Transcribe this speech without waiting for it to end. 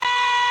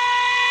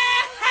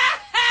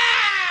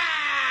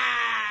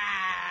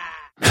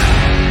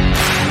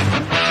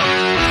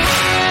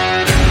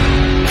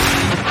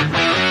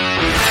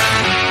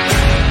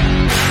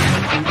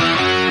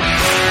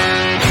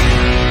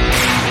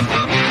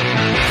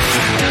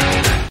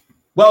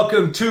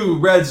Welcome to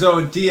Red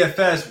Zone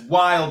DFS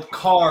Wild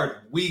Card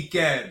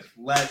Weekend.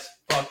 Let's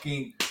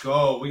fucking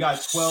go. We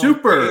got 12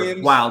 Super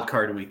games. Wild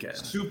Card Weekend.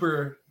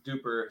 Super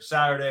duper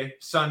Saturday,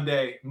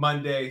 Sunday,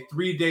 Monday,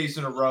 3 days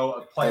in a row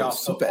of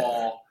playoff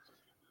football.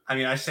 I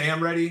mean, I say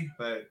I'm ready,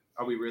 but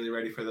are we really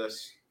ready for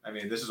this? I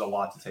mean, this is a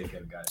lot to take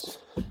in, guys.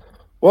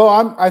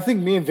 Well, I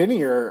think me and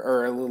Vinny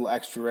are a little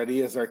extra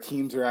ready as our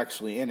teams are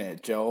actually in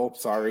it. Joe,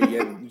 sorry,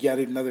 yet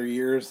another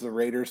year as the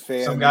Raiders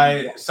fan. Some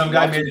guy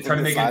tried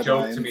to make a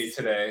joke to me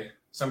today.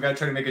 Some guy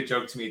tried to make a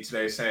joke to me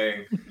today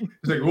saying,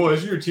 he's like, well,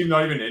 isn't your team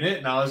not even in it?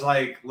 And I was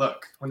like,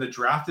 look, when the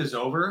draft is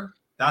over,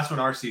 that's when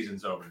our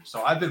season's over.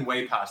 So I've been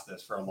way past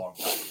this for a long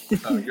time.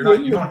 So you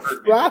don't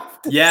hurt me.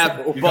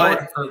 Yeah, you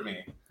don't hurt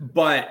me.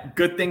 But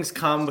good things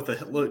come with a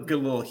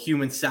good little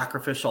human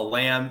sacrificial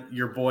lamb.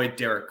 Your boy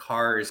Derek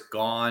Carr is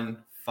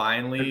gone.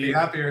 Finally, Could be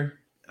happier.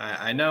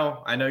 I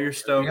know you're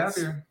stoked.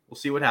 We'll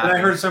see what happens.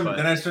 Then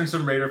I heard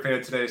some Raider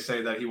fan today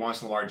say that he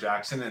wants Lamar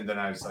Jackson, and then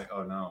I was like,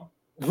 oh no.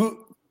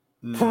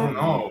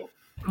 No.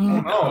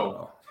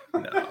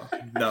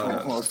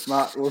 Let's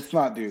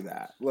not do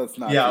that. Let's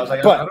not. Yeah, I was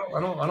like, I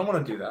don't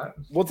want to do that.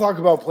 We'll talk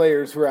about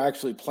players who are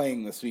actually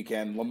playing this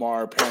weekend.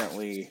 Lamar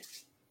apparently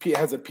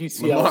has a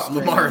PCL strain.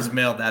 Lamar has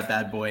mailed that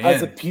bad boy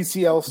has in. a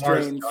PCL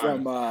strain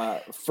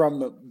from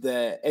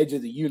the edge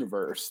of the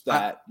universe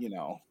that,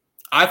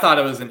 I thought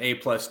it was an A+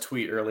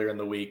 tweet earlier in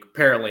the week.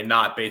 Apparently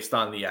not, based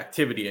on the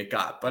activity it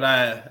got. But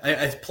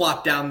I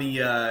plopped down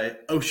the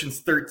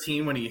Ocean's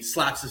 13 when he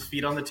slaps his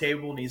feet on the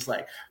table and he's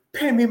like,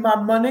 "Pay me my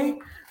money."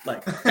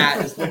 Like,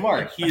 that is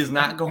Lamar. He is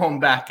not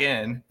going back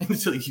in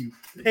until you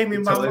pay me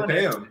my money.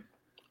 Pay him.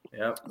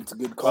 Yep, it's a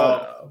good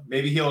call.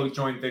 Maybe he'll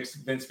join Vince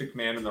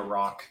McMahon and The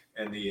Rock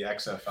in the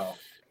XFL.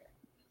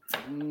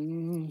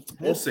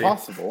 It's see.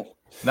 Possible.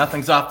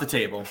 Nothing's off the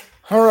table.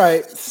 All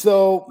right,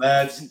 so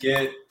let's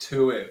get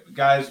to it,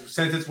 guys.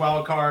 Since it's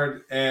wild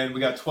card and we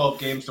got 12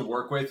 games to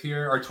work with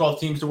here, or 12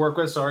 teams to work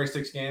with. Sorry,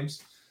 6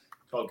 games.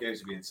 12 games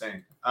would be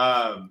insane.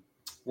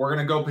 We're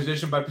gonna go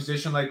position by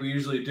position like we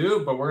usually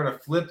do, but we're gonna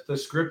flip the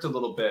script a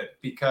little bit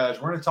because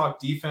we're gonna talk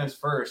defense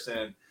first,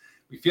 and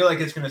we feel like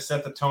it's gonna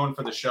set the tone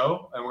for the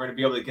show, and we're gonna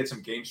be able to get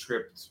some game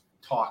script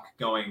talk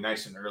going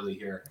nice and early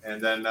here, and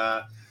then.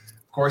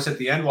 Of course, at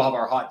the end, we'll have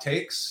our hot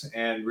takes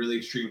and really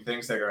extreme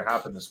things that are going to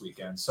happen this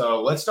weekend.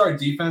 So let's start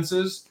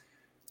defenses.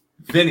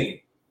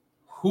 Vinny,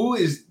 who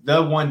is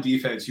the one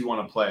defense you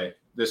want to play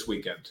this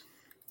weekend?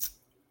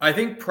 I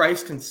think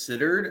price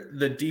considered,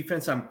 the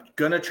defense I'm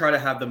going to try to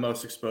have the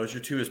most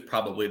exposure to is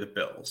probably the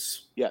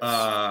Bills. Yes.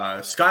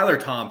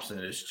 Skylar Thompson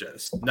is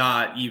just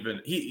not even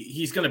 –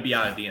 he's going to be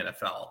out of the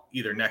NFL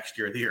either next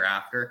year or the year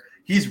after.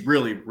 He's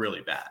really,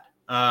 really bad.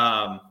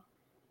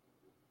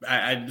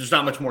 There's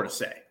not much more to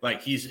say.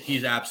 Like,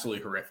 he's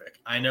absolutely horrific.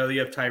 I know that you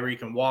have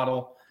Tyreek and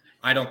Waddle.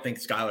 I don't think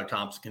Skylar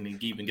Thompson can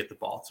even get the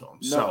ball to him.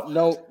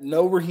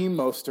 No Raheem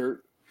Mostert.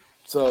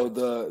 So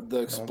the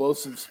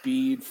explosive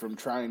speed from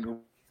trying to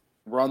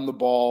run the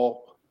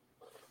ball,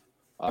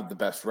 the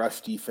best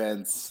rush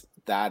defense,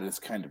 that is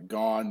kind of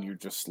gone. You're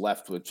just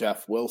left with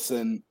Jeff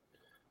Wilson.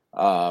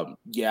 I'm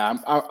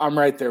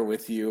right there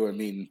with you. I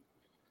mean,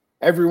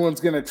 everyone's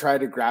going to try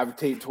to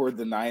gravitate toward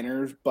the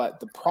Niners, but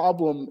the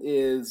problem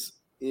is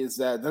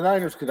that the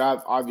Niners could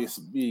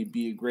obviously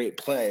be a great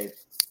play.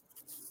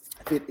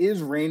 If it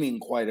is raining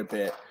quite a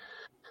bit,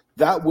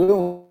 that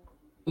will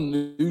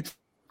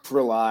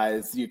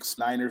neutralize the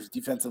Niners'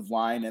 defensive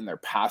line and their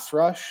pass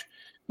rush.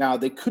 Now,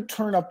 they could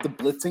turn up the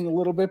blitzing a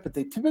little bit, but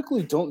they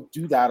typically don't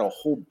do that a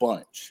whole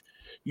bunch.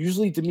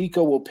 Usually,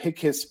 D'Amico will pick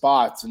his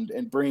spots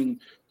and bring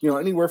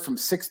anywhere from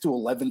 6 to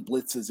 11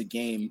 blitzes a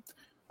game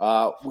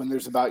when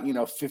there's about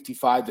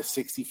 55 to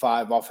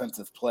 65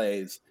 offensive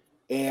plays.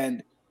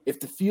 And if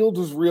the field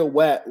is real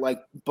wet, like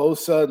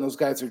Bosa and those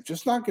guys are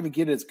just not going to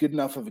get as good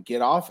enough of a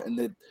get off, and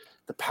the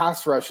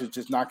pass rush is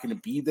just not going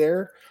to be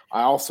there.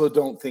 I also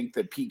don't think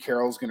that Pete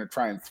Carroll is going to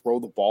try and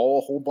throw the ball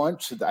a whole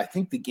bunch. So I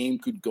think the game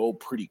could go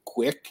pretty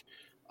quick.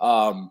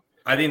 I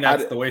think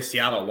that's the way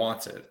Seattle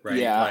wants it, right?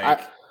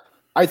 Yeah,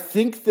 I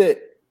think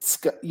that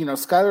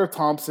Skylar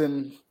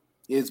Thompson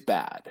is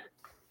bad,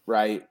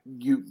 right?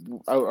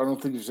 I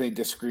don't think there's any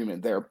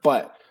disagreement there,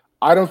 but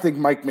I don't think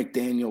Mike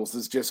McDaniels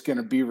is just going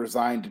to be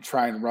resigned to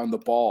try and run the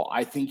ball.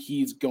 I think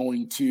he's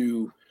going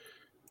to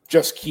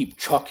just keep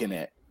chucking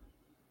it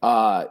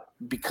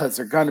because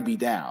they're going to be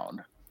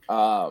down.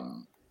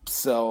 I'm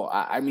with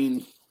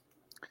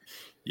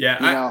you.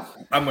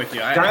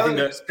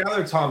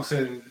 Skylar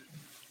Thompson,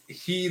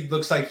 he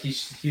looks like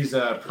he's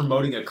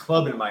promoting a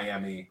club in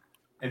Miami,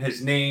 and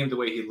his name, the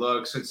way he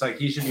looks, it's like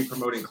he should be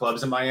promoting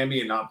clubs in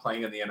Miami and not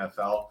playing in the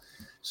NFL.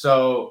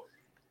 So.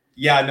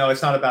 Yeah, no,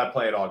 it's not a bad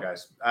play at all,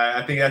 guys.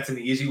 I think that's an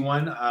easy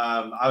one.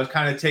 I was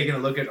kind of taking a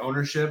look at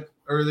ownership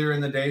earlier in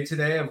the day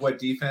today of what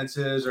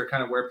defenses or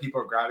kind of where people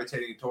are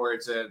gravitating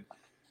towards. And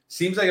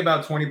seems like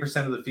about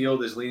 20% of the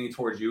field is leaning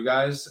towards you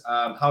guys.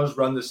 How's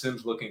Run the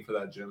Sims looking for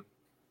that, Jim?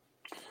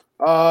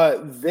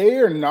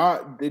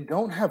 They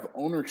don't have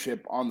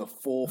ownership on the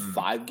full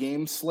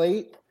 5-game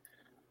slate.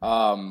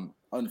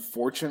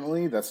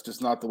 unfortunately, that's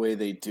just not the way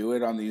they do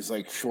it on these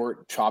like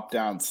short chop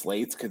down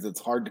slates because it's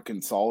hard to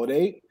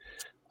consolidate.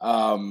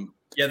 The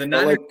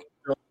Niners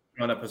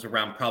run up is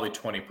around probably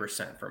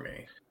 20% for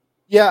me.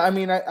 Yeah, I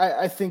mean,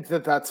 I think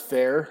that's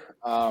fair.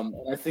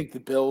 I think the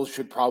Bills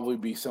should probably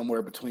be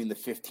somewhere between the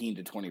 15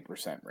 to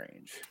 20%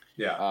 range.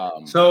 Yeah.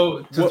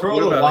 So to throw a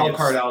little wild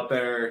card out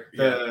there,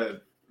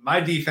 my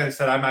defense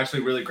that I'm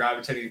actually really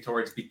gravitating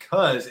towards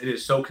because it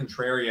is so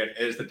contrarian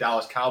is the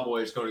Dallas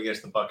Cowboys going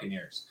against the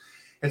Buccaneers.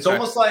 It's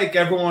almost like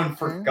everyone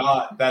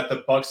forgot that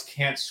the Bucs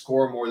can't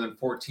score more than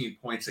 14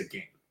 points a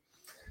game.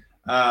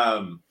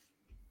 Tom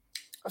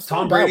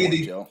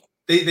Brady,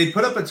 they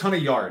put up a ton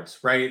of yards,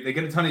 right? They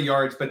get a ton of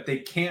yards, but they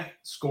can't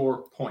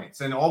score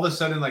points. And all of a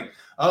sudden, like,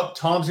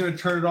 Tom's going to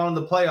turn it on in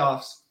the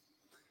playoffs.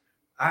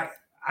 I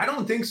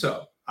don't think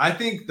so. I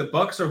think the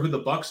Bucs are who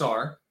the Bucs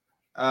are.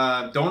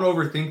 Don't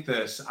overthink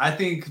this. I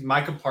think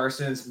Micah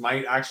Parsons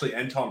might actually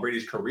end Tom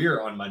Brady's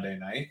career on Monday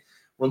night.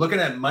 We're looking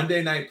at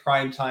Monday night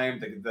prime time,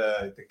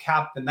 the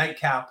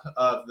nightcap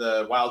of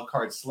the wild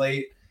card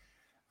slate.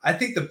 I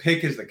think the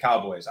pick is the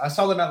Cowboys. I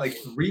saw them at like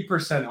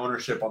 3%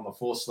 ownership on the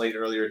full slate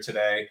earlier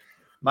today.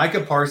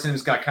 Micah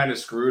Parsons got kind of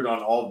screwed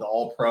on all the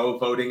all-pro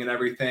voting and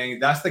everything.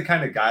 That's the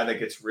kind of guy that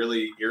gets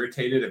really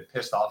irritated and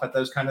pissed off at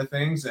those kind of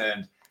things.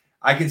 And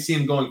I can see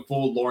him going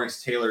full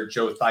Lawrence Taylor,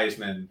 Joe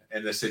Theismann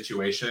in this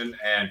situation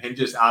and him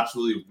just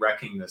absolutely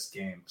wrecking this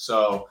game.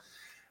 So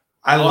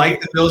I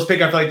like the Bills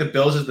pick. I feel like the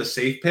Bills is the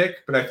safe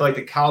pick, but I feel like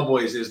the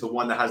Cowboys is the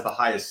one that has the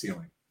highest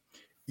ceiling.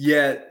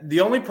 Yeah,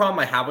 the only problem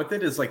I have with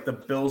it is like the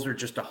Bills are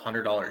just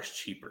 $100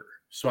 cheaper.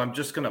 So I'm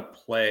just going to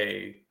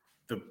play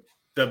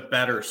the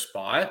better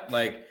spot.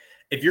 Like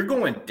if you're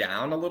going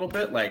down a little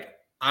bit, like,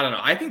 I don't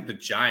know. I think the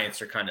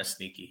Giants are kind of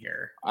sneaky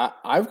here.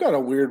 I've got a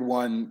weird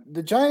one.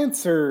 The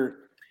Giants are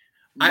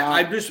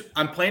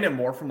I'm playing it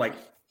more from like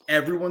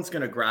everyone's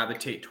going to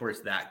gravitate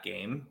towards that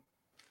game.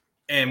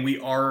 And we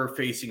are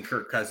facing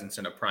Kirk Cousins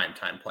in a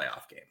primetime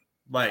playoff game.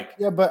 Like,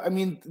 yeah, but I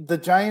mean, the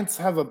Giants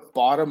have a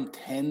bottom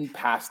 10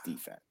 pass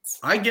defense.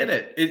 I get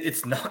it.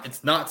 It's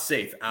not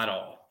safe at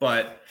all.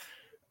 But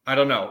I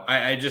don't know.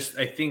 I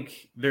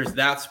think there's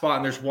that spot,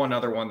 and there's one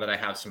other one that I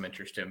have some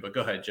interest in. But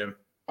go ahead, Jim.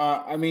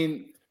 I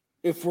mean,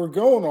 if we're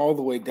going all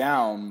the way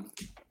down,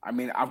 I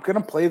mean, I'm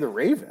gonna play the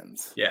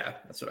Ravens. Yeah,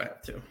 that's what I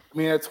have too. I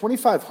mean, at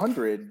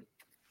 2,500,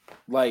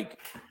 like,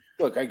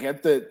 look, I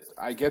get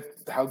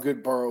how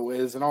good Burrow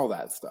is and all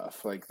that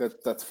stuff. Like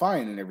that's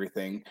fine and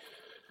everything.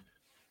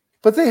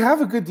 But they have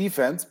a good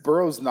defense.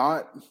 Burrow's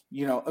not,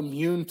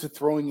 immune to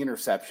throwing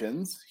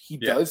interceptions. He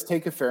does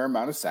take a fair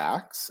amount of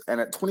sacks. And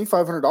at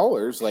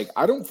 $2,500, like,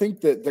 I don't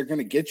think that they're going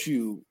to get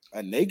you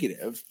a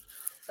negative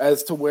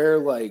as to where,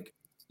 like,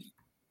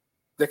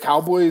 the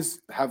Cowboys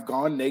have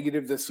gone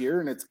negative this year,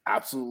 and it's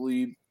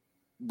absolutely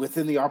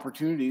within the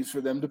opportunities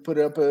for them to put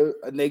up a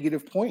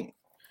negative point.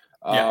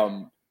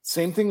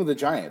 Same thing with the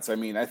Giants. I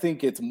mean, I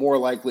think it's more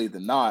likely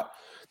than not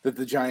that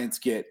the Giants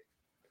get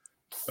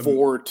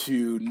 4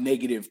 to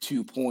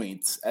 -2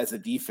 points as a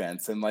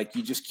defense, and like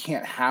you just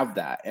can't have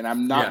that. And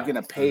I'm not going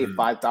to pay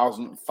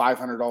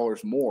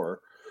 $5,500 more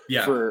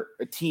for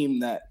a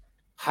team that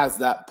has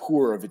that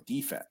poor of a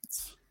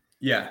defense.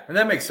 Yeah, and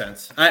that makes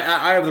sense.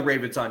 I have the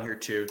Ravens on here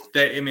too.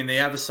 They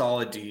have a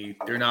solid D.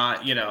 They're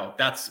not,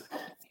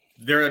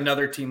 they're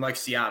another team like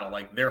Seattle.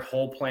 Like their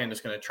whole plan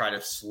is going to try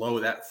to slow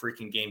that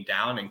freaking game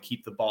down and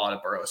keep the ball out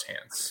of Burrow's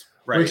hands.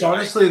 Right. Which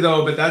honestly,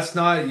 though, but that's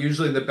not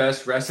usually the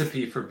best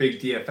recipe for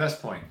big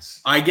DFS points.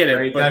 I get it.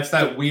 Right? That's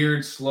that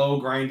weird, slow,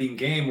 grinding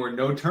game where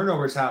no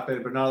turnovers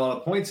happen, but not a lot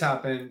of points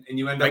happen, and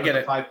you end up with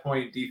a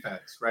 5-point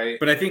defense, right?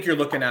 But I think you're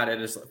looking at it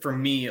as, for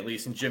me at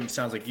least, and Jim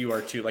sounds like you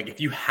are too, like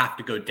if you have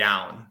to go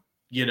down,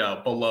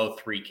 below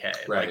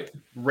 3K, right? Like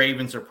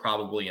Ravens are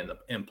probably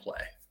in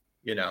play,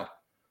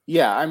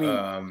 Yeah, I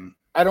mean,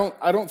 I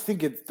don't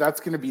think that's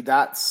going to be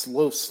that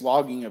slow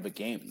slogging of a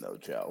game, though,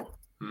 Joe.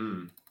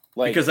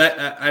 Like, because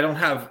I don't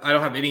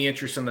have any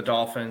interest in the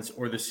Dolphins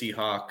or the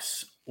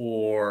Seahawks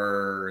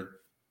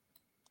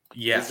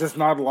there's just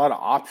not a lot of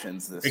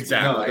options this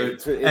exactly.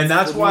 week. And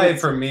that's why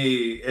for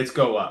me it's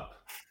go up.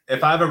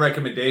 If I have a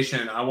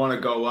recommendation, I want to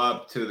go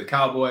up to the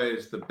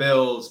Cowboys, the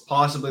Bills,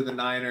 possibly the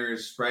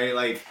Niners, right?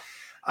 Like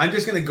I'm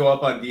just going to go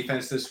up on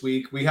defense this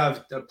week. We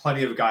have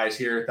plenty of guys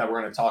here that we're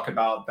going to talk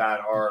about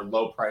that are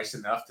low priced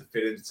enough to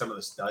fit into some of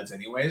the studs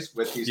anyways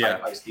with these high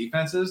priced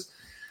defenses.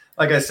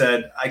 Like I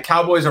said,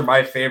 Cowboys are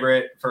my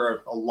favorite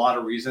for a lot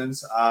of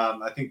reasons.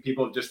 I think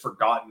people have just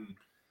forgotten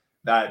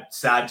that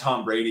sad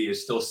Tom Brady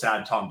is still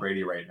sad Tom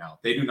Brady right now.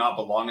 They do not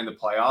belong in the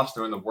playoffs.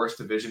 They're in the worst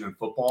division in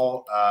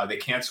football. They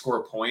can't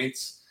score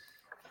points.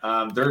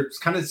 They're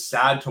kind of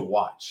sad to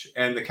watch.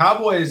 And the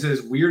Cowboys,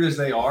 as weird as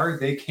they are,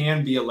 they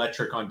can be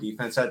electric on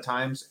defense at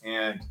times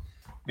and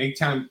make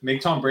Tom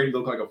Brady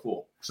look like a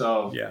fool.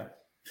 So yeah,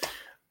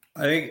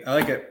 I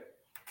like it.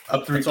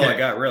 Up 3K. That's all I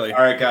got, really.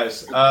 All right,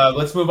 guys.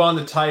 Let's move on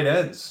to tight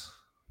ends.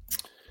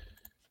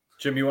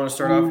 Jim, you want to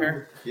start off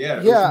here?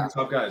 Yeah.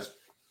 Top guys.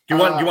 You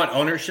want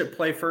ownership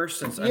play first?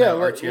 Since let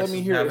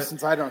me hear it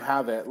since I don't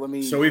have it.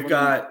 So we've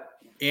got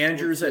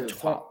Andrews at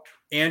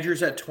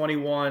Andrews at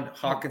 21,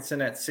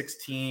 Hawkinson at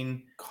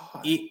 16,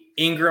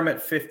 Ingram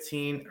at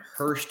 15,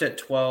 Hurst at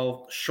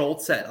 12,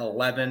 Schultz at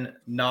 11,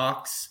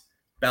 Knox,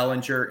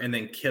 Bellinger, and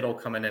then Kittle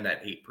coming in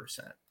at 8%.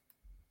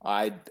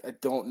 I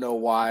don't know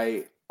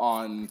why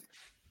on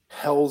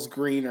hell's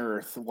green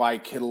earth why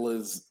Kittle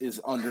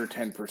is under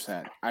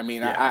 10%. I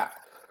mean, Yeah.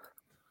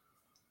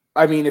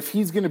 I mean, if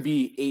he's going to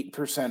be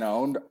 8%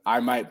 owned, I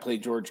might play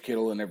George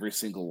Kittle in every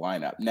single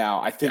lineup.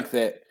 Now, I think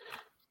that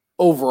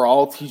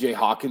overall, TJ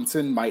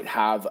Hawkinson might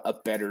have a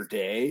better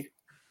day,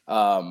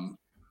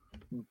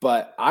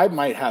 but I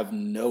might have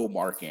no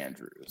Mark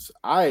Andrews.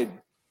 I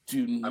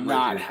do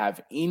not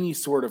have any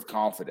sort of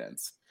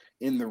confidence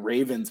in the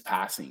Ravens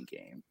passing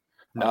game.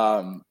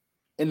 No.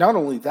 And not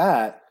only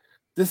that,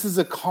 this is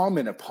a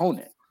common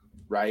opponent,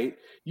 right?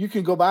 You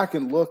can go back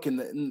and look,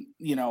 and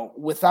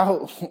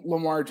without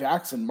Lamar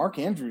Jackson, Mark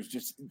Andrews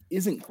just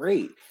isn't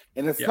great.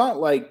 And it's not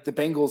like the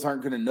Bengals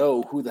aren't going to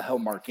know who the hell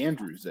Mark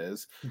Andrews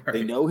is. Right.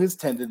 They know his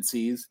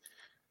tendencies,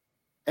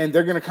 and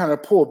they're going to kind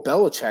of pull a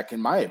Belichick,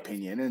 in my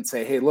opinion, and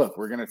say, hey, look,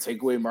 we're going to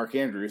take away Mark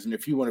Andrews. And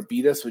if you want to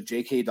beat us with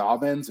J.K.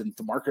 Dobbins and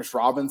Demarcus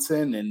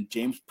Robinson and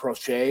James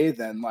Prochet,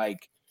 then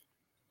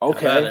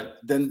okay,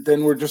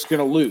 then we're just going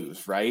to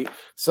lose, right?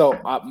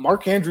 So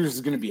Mark Andrews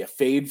is going to be a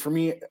fade for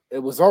me. It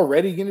was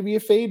already going to be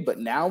a fade, but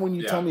now when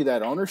you tell me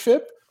that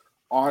ownership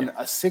on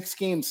a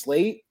 6-game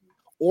slate,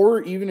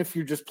 or even if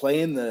you're just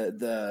playing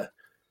the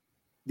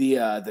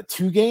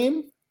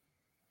 2-game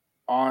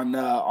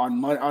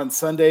on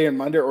Sunday and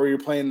Monday, or you're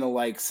playing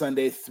the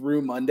Sunday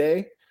through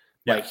Monday,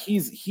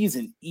 he's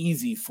an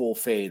easy full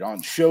fade on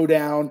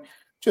Showdown.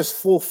 Just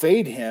full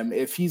fade him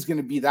if he's going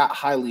to be that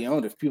highly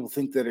owned, if people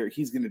think that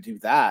he's going to do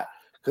that,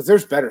 because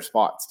there's better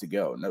spots to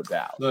go, no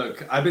doubt.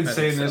 Look, I've been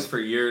saying this for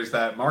years,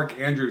 that Mark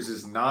Andrews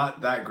is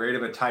not that great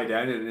of a tight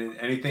end, and in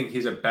anything,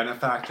 he's a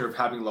benefactor of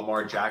having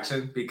Lamar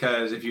Jackson,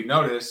 because if you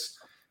notice,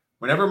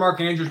 whenever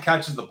Mark Andrews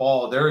catches the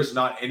ball, there is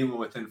not anyone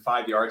within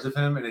 5 yards of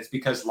him, and it's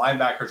because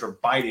linebackers are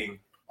biting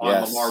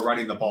on Lamar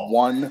running the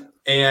ball.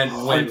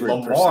 And when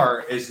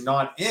Lamar is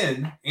not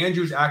in,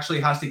 Andrews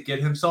actually has to get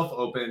himself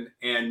open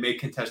and make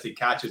contested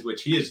catches,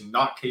 which he is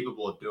not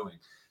capable of doing.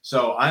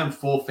 So I am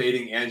full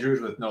fading Andrews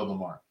with no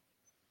Lamar.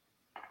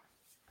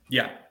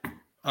 Yeah.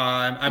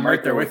 I'm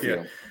right there with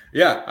you.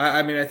 Yeah.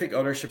 I mean, I think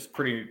ownership's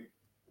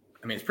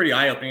it's pretty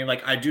eye-opening.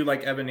 I do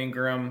like Evan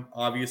Ingram,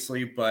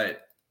 obviously,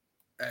 but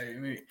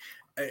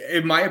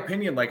in my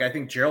opinion, I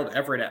think Gerald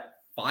Everett at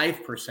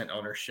 5%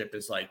 ownership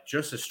is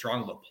just as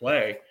strong of a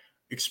play,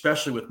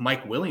 especially with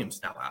Mike Williams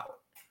now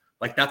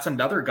out. That's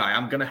another guy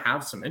I'm going to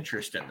have some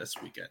interest in this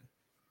weekend.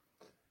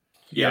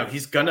 Yeah,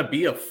 he's going to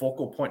be a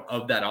focal point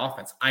of that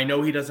offense. I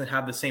know he doesn't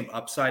have the same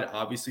upside,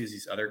 obviously, as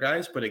these other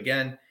guys, but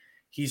again,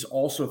 he's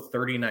also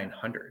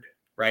 3,900,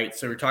 right?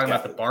 So we're talking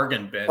about the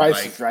bargain bin.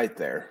 Price is right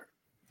there.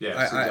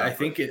 Yeah,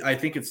 exactly. I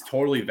think it's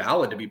totally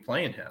valid to be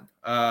playing him.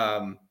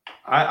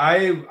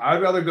 I'd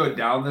rather go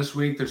down this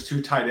week. There's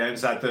 2 tight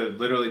ends at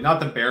literally not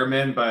the bare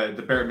min, but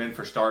the bare min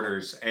for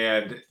starters.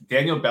 And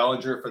Daniel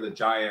Bellinger for the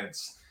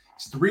Giants,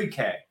 it's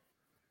 $3K.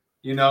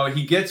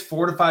 He gets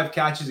 4 to 5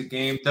 catches a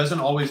game, doesn't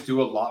always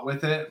do a lot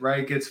with it,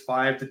 right? Gets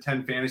 5 to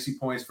 10 fantasy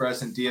points for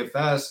us in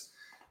DFS,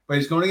 but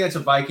he's going against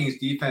a Vikings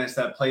defense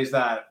that plays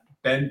that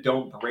bend,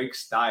 don't break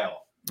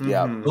style.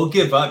 Yeah, they'll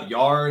give up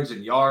yards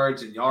and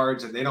yards and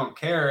yards, and they don't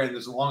care. And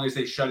as long as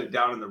they shut it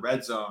down in the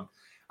red zone,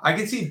 I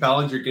can see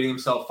Bellinger getting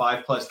himself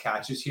 5+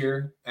 catches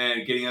here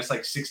and getting us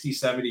 60,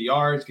 70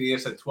 yards, getting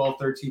us a 12,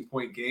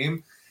 13-point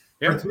game.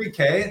 For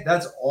 $3K,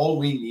 that's all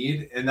we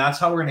need. And that's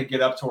how we're going to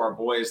get up to our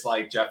boys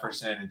like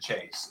Jefferson and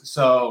Chase.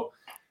 So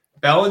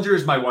Bellinger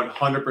is my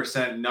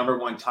 100% number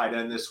 1 tight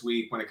end this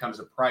week when it comes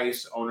to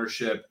price,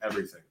 ownership,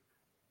 everything.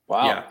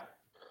 Wow. Yeah.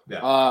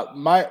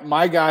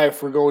 My guy,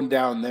 if we're going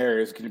down there,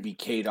 is going to be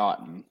Cade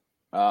Otton.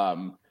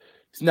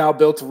 He's now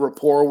built a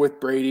rapport with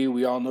Brady.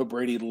 We all know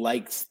Brady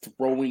likes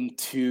throwing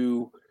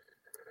to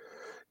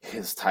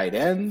his tight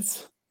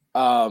ends.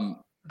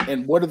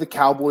 And what do the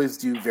Cowboys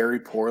do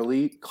very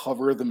poorly?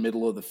 Cover the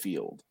middle of the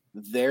field.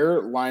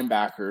 Their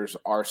linebackers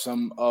are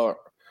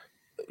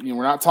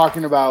we're not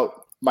talking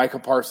about Micah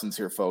Parsons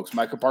here, folks.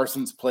 Micah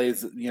Parsons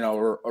plays,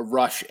 a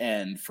rush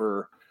end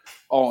for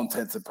all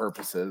intents and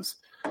purposes.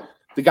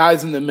 The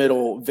guys in the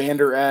middle,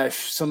 Vander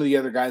Esch, some of the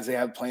other guys they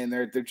have playing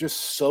there, they're just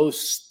so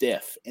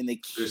stiff, and they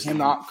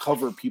cannot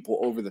cover people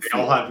over the field. They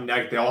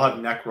all have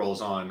neck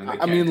rolls on.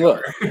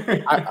 Look,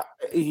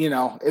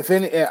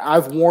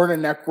 I've worn a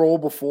neck roll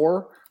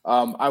before.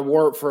 I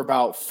wore it for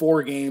about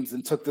 4 games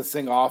and took this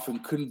thing off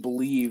and couldn't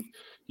believe,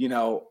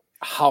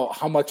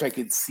 how much I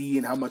could see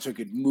and how much I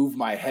could move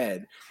my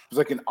head. It was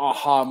like an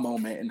aha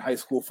moment in high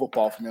school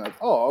football for me.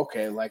 Oh,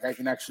 okay, I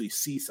can actually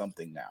see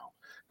something now.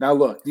 Now,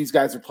 look, these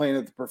guys are playing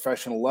at the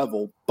professional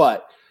level,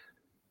 but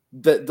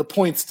the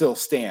point still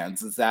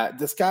stands is that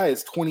this guy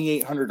is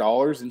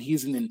 $2,800 and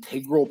he's an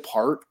integral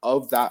part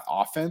of that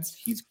offense.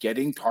 He's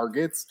getting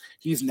targets.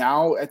 He's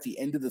now at the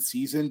end of the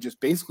season just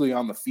basically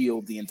on the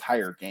field the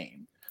entire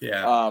game.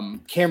 Yeah.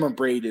 Cameron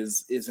Brate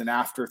is an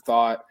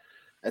afterthought.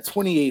 At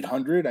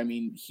 2,800, I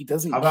mean, he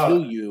doesn't How about-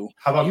 kill you.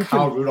 How about You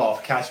Kyle can-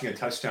 Rudolph catching a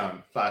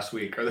touchdown last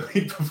week or the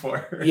week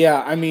before?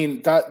 Yeah, I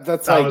mean that's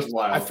That like was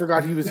wild. I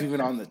forgot he was even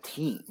on the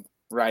team,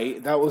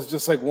 right? That was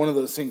just like one of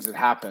those things that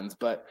happens.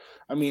 But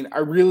I mean, I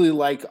really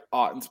like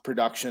Otten's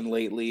production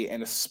lately,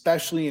 and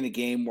especially in a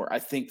game where I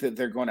think that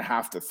they're going to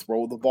have to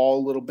throw the ball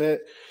a little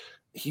bit.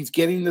 He's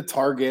getting the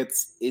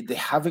targets. They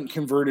haven't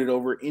converted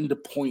over into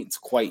points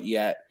quite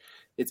yet.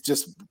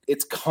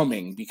 It's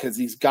coming because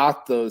he's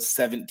got those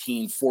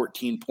 17,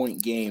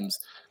 14-point games.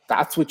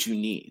 That's what you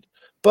need.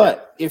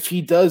 But if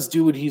he does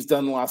do what he's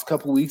done the last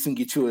couple of weeks and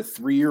get you a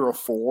 3 or a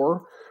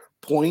 4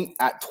 point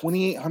at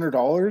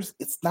 $2,800,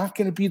 it's not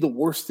going to be the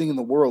worst thing in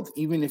the world,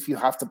 even if you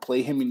have to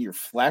play him in your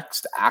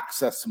flex to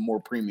access some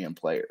more premium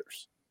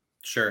players.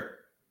 Sure.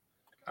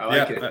 I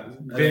like Yeah, it. I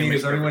think Vinny, it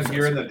is there anyone makes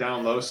here in sense. the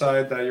down low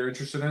side that you're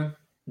interested in?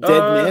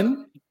 Dead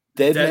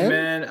Dead men?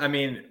 man. I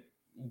mean,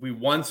 we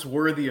once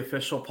were the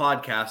official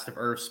podcast of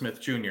Irv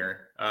Smith Jr.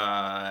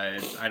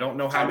 I don't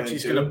know how much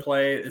he's going to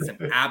play. It's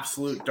an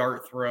absolute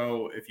dart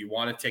throw. If you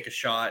want to take a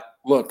shot,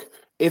 Look,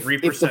 if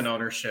 3%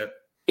 ownership.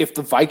 if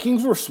the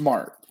Vikings were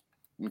smart,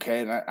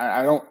 okay, and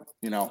I don't,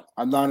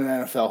 I'm not an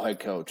NFL head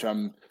coach.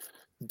 I'm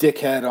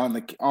dickhead on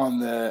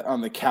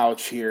the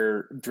couch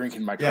here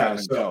drinking my Crown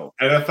and Coke.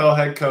 NFL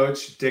head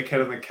coach,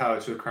 dickhead on the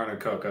couch with Crown and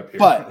Coke up here.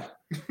 But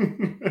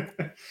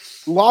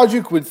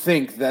logic would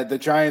think that the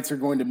Giants are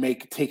going to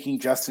make taking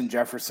Justin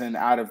Jefferson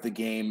out of the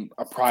game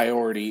a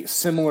priority,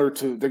 similar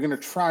to they're going to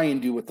try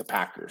and do what the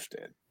Packers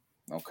did.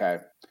 Okay.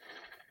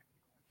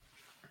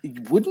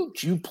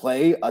 Wouldn't you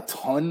play a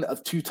ton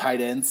of 2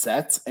 tight end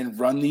sets and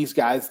run these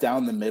guys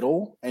down the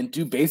middle and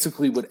do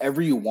basically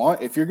whatever you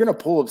want? If you're going to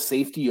pull a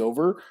safety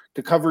over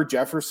to cover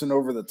Jefferson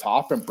over the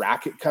top and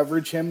bracket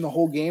coverage him the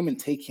whole game and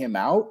take him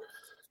out,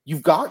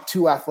 you've got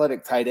 2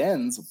 athletic tight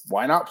ends.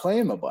 Why not play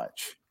him a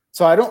bunch?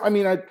 So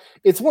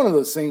it's one of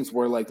those things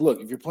where, like, look,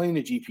 if you're playing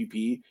a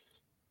GPP,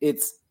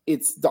 it's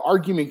the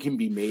argument can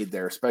be made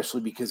there,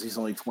 especially because he's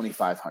only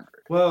 2,500.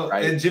 Well,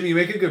 right? And Jimmy, you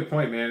make a good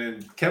point, man.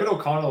 And Kevin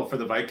O'Connell for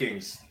the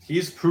Vikings,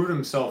 he's proven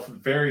himself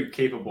very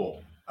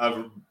capable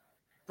of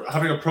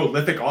having a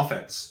prolific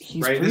offense.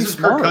 He's right? pretty This is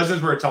smart. Kirk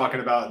Cousins we're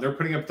talking about. They're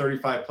putting up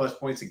 35 plus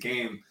points a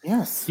game.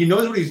 Yes. He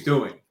knows what he's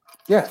doing.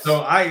 Yes.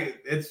 So I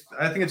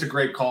think it's a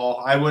great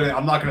call.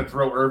 I'm not going to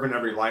throw Irvin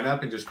every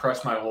lineup and just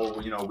crush my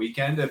whole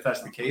weekend if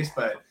that's the case.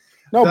 But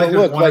no, but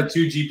look, one or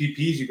 2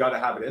 GPPs, you got to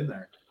have it in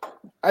there.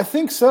 I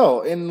think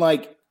so. And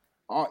like,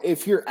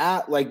 if you're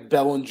at like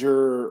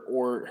Bellinger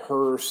or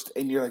Hurst,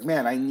 and you're like,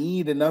 man, I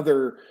need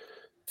another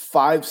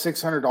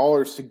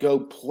 $500-600 to go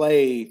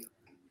play,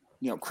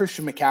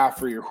 Christian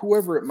McCaffrey or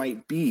whoever it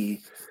might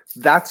be,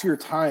 that's your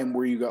time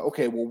where you go,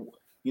 okay, well,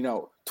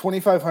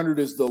 2,500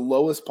 is the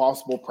lowest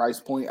possible price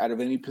point out of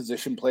any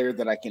position player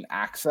that I can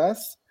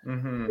access.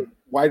 Mm-hmm.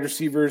 Wide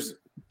receivers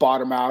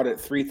bottom out at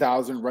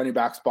 3,000. Running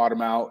backs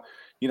bottom out,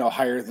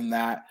 higher than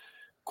that.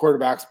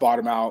 Quarterbacks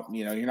bottom out.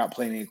 You're not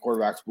playing any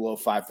quarterbacks below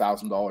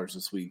 $5,000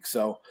 this week.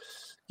 So,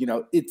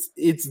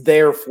 it's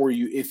there for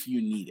you if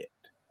you need it.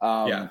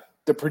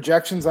 The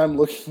projections I'm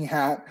looking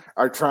at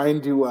are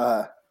trying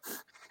to,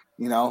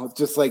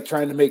 just like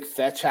trying to make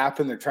fetch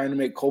happen. They're trying to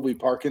make Colby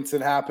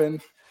Parkinson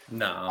happen.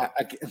 No,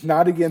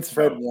 not against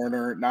Fred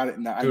Warner.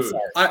 I'm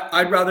sorry.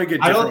 I'd rather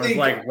get different with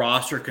like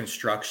roster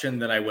construction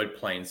than I would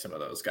playing some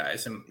of those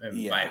guys, in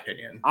my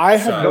opinion. I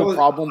have no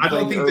problem. I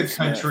don't think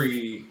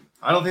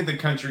the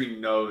country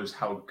knows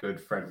how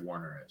good Fred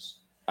Warner is.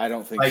 I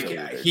don't think so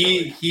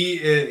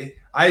either.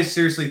 I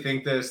seriously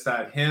think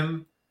that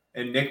him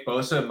and Nick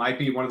Bosa might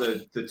be one of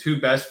the 2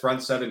 best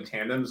front 7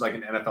 tandems like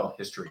in NFL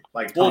history.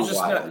 Like,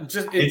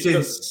 it's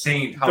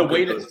insane how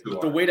good those 2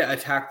 are. The way to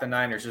attack the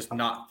Niners is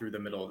not through the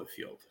middle of the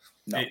field.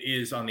 No. It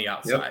is on the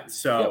outside.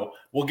 So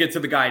we'll get to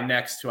the guy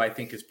next who I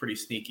think is pretty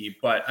sneaky.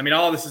 But I mean,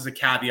 all this is a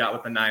caveat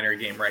with the Niner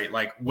game, right?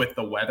 Like with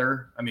the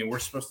weather. I mean, we're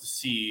supposed to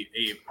see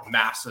a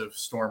massive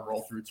storm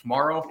roll through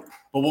tomorrow,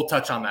 but we'll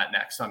touch on that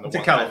next on the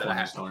one guy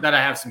that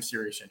I have some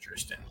serious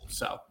interest in.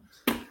 So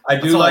I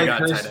do like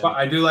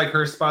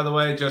Hurst, by the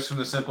way, just from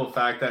the simple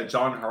fact that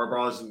John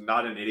Harbaugh is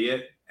not an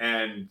idiot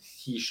and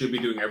he should be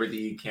doing everything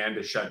he can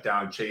to shut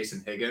down Chase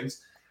and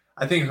Higgins.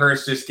 I think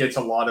Hurst just gets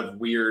a lot of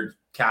weird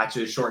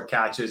catches, short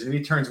catches, and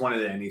he turns one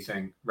into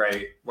anything,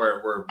 right?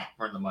 We're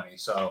in the money.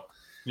 So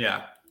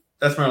yeah,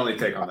 that's my only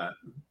take on that.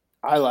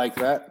 I like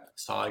that.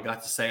 That's all I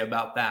got to say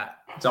about that.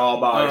 It's all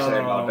about say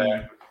about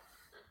that.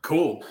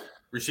 Cool.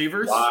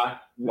 Receivers?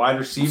 Wide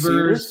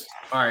receivers.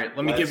 All right,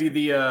 let me give you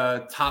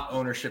the top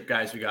ownership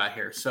guys we got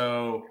here.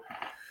 So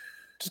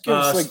just give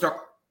us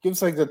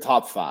like the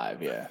top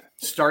 5, yeah.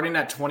 Starting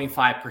at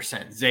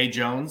 25%, Zay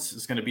Jones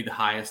is going to be the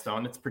highest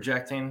owned. It's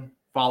projecting,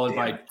 followed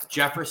by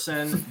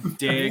Jefferson,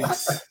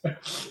 Diggs,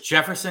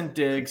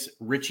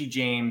 Richie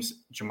James,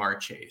 Jamar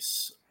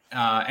Chase,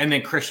 and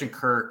then Christian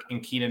Kirk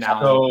and Keenan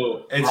Allen.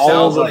 So it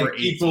sounds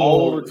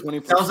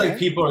like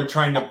people are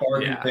trying to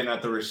bargain bin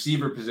at the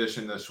receiver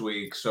position this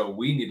week. So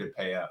we need to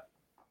pay up.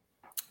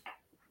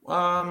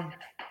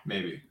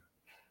 Maybe.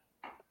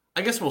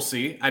 I guess we'll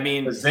see. I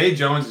mean, Zay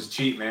Jones is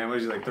cheap, man. What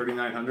is he, like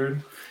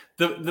 3,900?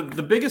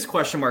 The biggest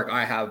question mark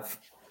I have,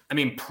 I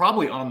mean,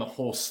 probably on the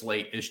whole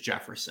slate is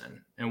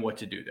Jefferson and what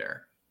to do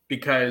there,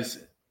 because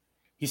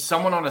he's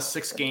someone on a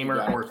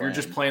 6-gamer, or if you're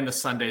just playing the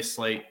Sunday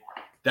slate,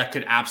 that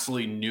could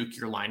absolutely nuke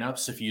your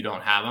lineups if you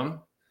don't have him.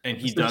 And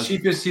he does the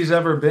cheapest he's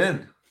ever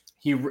been.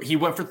 He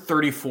went for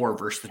 34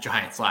 versus the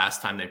Giants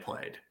last time they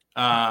played.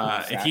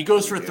 If he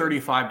goes for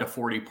 35 to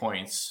 40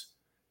 points,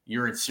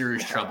 you're in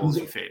serious trouble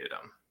if you faded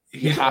him.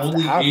 He's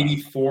only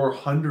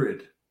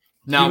 8,400.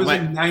 Now, he was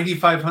in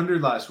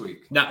 9,500 last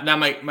week. Now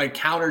my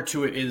counter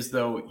to it is,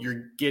 though,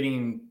 you're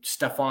getting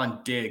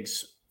Stephon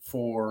Diggs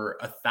for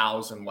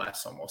 1,000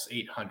 less, almost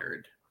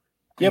 800.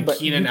 Yeah, but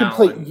Keenan you can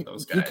Allen, play.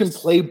 those You guys. can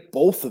play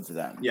both of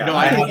them. Yeah, No,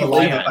 I have a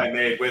like lineup that. I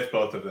made with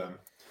both of them.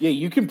 Yeah,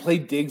 you can play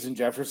Diggs and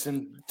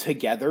Jefferson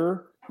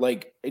together,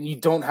 and you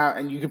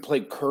can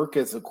play Kirk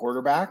as a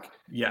quarterback.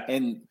 Yeah.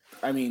 And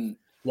I mean,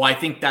 Well, I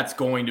think that's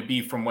going to be,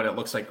 from what it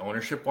looks like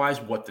ownership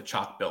wise, what the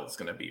chalk build is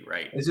going to be,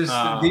 right? It's just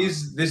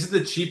this is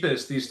the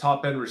cheapest these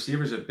top end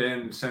receivers have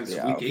been since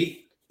week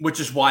 8. Which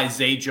is why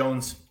Zay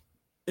Jones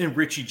and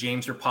Richie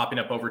James are popping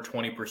up over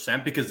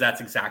 20%, because that's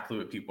exactly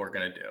what people are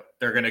going to do.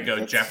 They're going to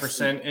go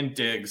Jefferson and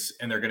Diggs,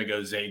 and they're going to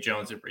go Zay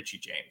Jones and Richie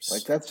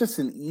James. that's just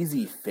an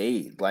easy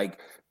fade.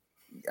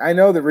 I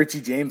know that Richie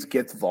James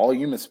gets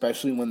volume,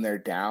 especially when they're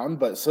down,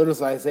 but so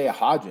does Isaiah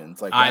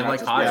Hodgins. I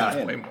like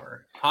Hodgins way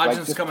more.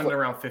 Hodgins coming in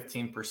around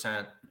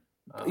 15%.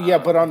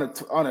 But on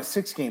a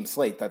 6-game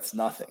slate, that's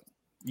nothing.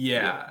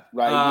 Yeah.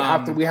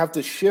 Right. We have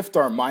to shift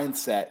our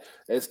mindset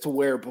as to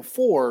where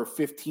before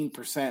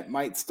 15%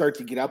 might start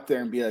to get up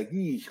there and be like,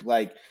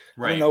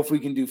 I don't know if we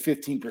can do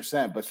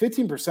 15%, but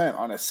 15%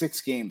 on a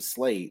 6-game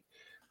slate.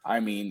 I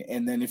mean,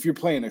 and then if you're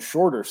playing a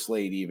shorter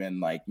slate, even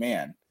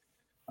man.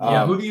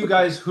 Yeah. Who do you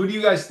guys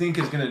think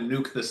is going to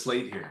nuke the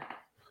slate here?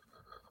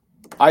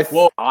 I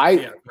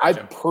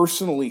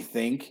personally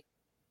think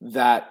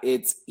that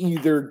it's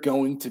either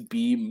going to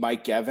be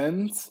Mike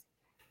Evans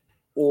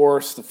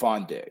or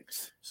Stephon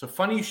Diggs. So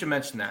funny you should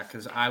mention that,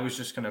 because I was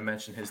just going to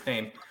mention his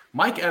name.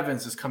 Mike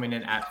Evans is coming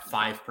in at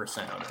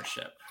 5%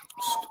 ownership.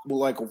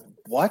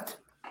 What?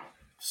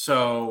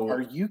 So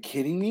are you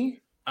kidding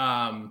me?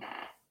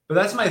 But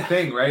that's my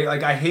thing, right?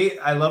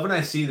 I love when I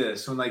see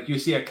this, when you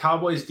see a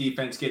Cowboys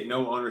defense get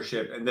no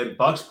ownership and then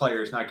Bucks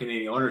players not getting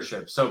any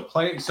ownership. So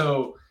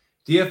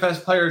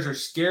DFS players are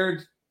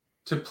scared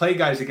to play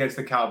guys against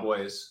the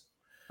Cowboys,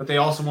 but they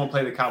also won't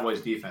play the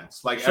Cowboys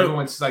defense.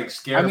 Everyone's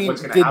scared of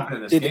what's going to happen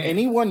in this game. Did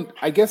anyone?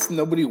 I guess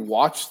nobody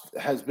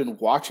has been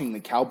watching the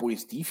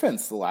Cowboys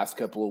defense the last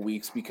couple of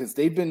weeks, because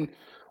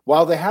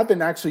while they have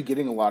been actually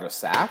getting a lot of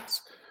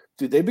sacks,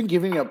 they've been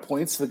giving up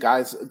points to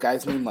guys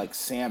named like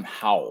Sam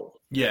Howell.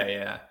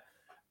 Yeah.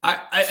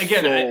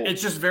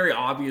 It's just very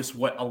obvious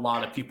what a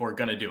lot of people are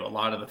going to do. A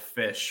lot of the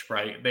fish,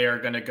 right? They are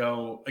going to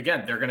go,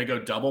 they're going to go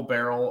double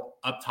barrel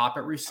up top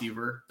at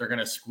receiver. They're going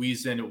to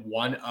squeeze in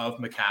one of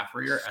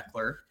McCaffrey or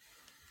Eckler,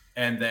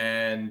 and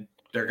then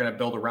they're going to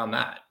build around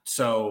that.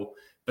 So,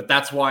 but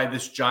that's why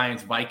this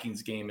Giants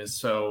Vikings game is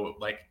so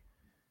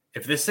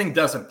if this thing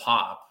doesn't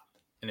pop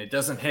and it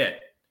doesn't hit,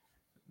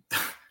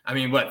 I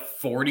mean,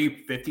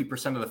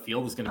 50% of the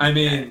field is going to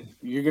be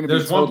you're going to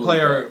there's one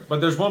player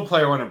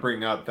I want to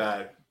bring up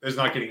that is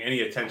not getting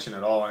any attention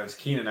at all, and it's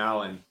Keenan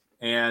Allen.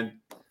 And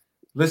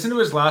listen to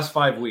his last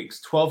 5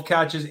 weeks: 12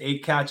 catches,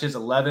 8 catches,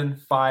 11,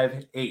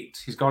 5,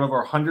 8. He's gone over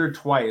 100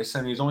 twice,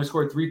 and he's only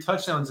scored 3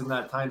 touchdowns in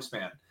that time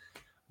span.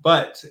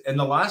 But in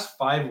the last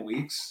 5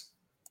 weeks,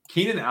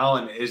 Keenan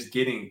Allen is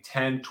getting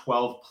 10,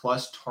 12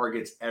 plus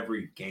targets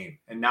every game.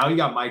 And now you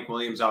got Mike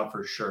Williams out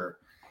for sure.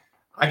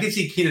 I can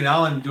see Keenan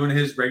Allen doing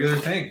his regular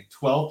thing,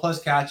 12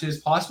 plus catches,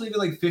 possibly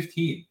even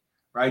 15,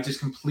 right? Just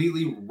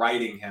completely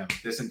riding him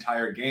this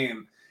entire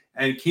game.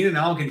 And Keenan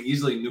Allen can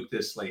easily nuke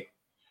this slate.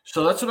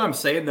 So that's what I'm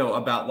saying, though,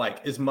 about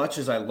as much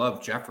as I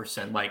love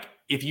Jefferson,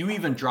 if you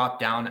even drop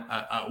down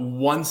a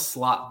one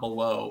slot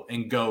below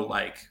and go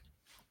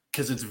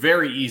because it's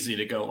very easy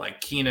to go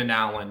Keenan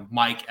Allen,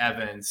 Mike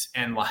Evans,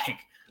 and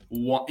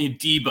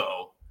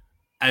Debo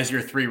as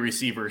your 3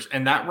 receivers.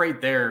 And that right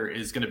there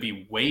is going to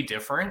be way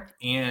different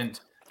and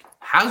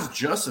has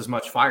just as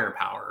much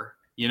firepower.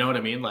 You know what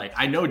I mean?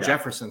 I know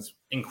Jefferson's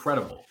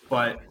incredible,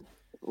 but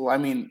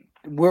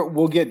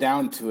we'll get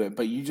down to it,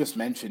 but you just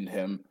mentioned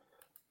him.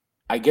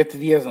 I get that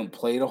he hasn't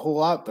played a whole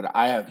lot, but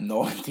I have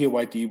no idea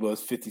why Debo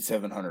is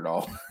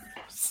 $5,700.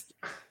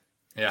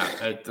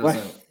 Yeah, it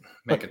doesn't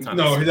make a ton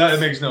of sense. No, that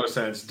makes no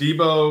sense.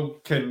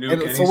 Debo can nuke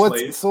any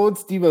slate. So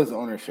what's Debo's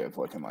ownership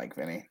looking like,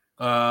 Vinny?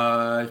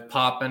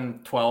 Popping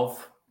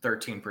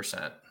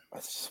 13%.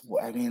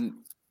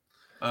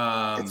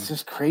 It's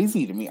just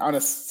crazy to me on a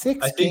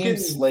 6-game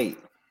slate.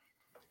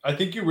 I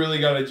think you really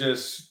got to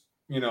just,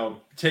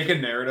 take a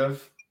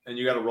narrative and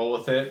you got to roll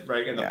with it,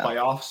 right? In the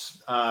playoffs.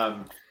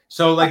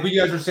 So what you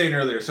guys were saying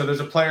earlier, so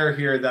there's a player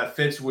here that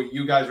fits what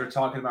you guys were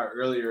talking about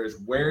earlier is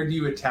where do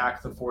you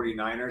attack the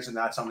 49ers? And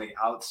that's on the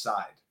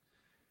outside.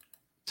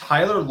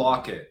 Tyler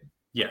Lockett.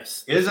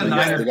 Yes. Is a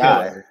Niner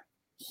killer.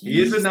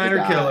 He is a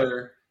Niner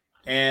killer.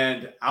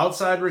 And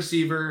outside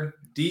receiver,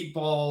 deep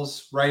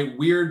balls, right?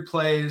 Weird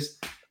plays.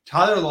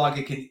 Tyler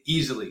Lockett can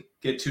easily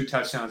get 2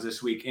 touchdowns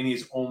this week, and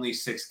he's only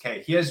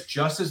 6K. He has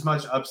just as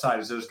much upside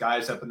as those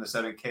guys up in the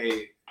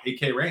 7K,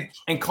 8K range.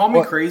 And call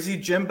me crazy,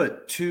 Jim,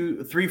 but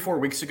 3-4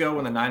 weeks ago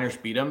when the Niners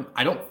beat him,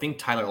 I don't think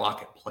Tyler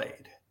Lockett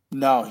played.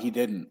 No, he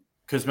didn't.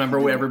 Because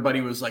remember, everybody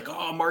was like,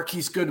 "Oh,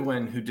 Marquise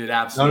Goodwin," who did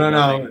absolutely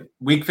nothing. No.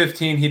 Week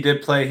 15, he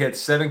did play. He had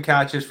 7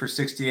 catches for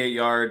 68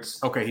 yards.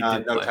 Okay, he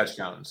did no play.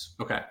 touchdowns.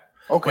 Okay,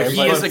 but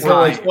he is a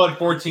guy. He scored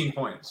 14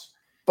 points.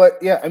 But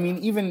yeah, I mean,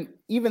 even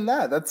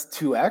that's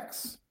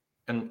 2x,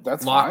 and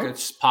that's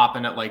Lockett's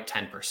popping at like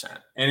 10%.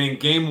 And in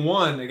game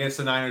 1 against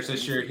the Niners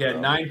this year, he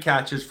had 9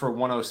 catches for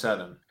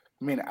 107.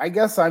 I mean, I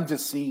guess I'm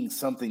just seeing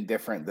something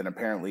different than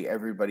apparently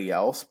everybody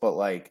else, but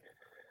like.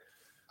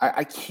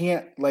 I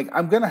can't, like,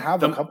 I'm going to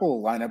have a couple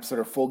of lineups that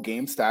are full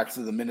game stacks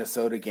of the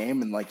Minnesota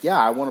game. And, like, yeah,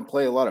 I want to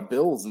play a lot of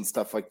Bills and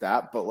stuff like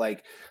that. But,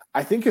 like,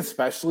 I think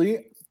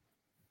especially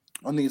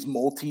on these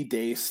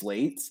multi-day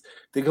slates, I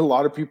think a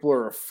lot of people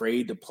are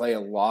afraid to play a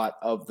lot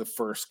of the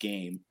first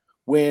game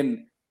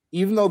when,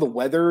 even though the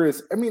weather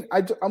is, I mean,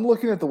 I'm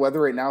looking at the weather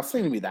right now. It's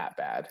not going to be that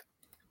bad.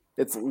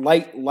 It's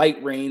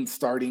light rain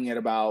starting at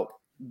about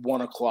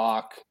 1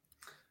 o'clock.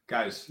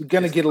 Guys, you're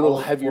going to get a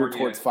little heavier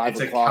towards 5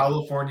 o'clock. It's a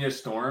California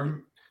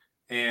storm.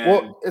 And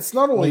well, it's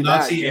not only we'll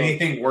not that. See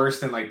anything worse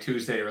than like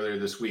Tuesday earlier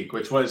this week,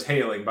 which was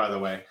hailing, by the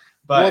way.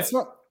 But it's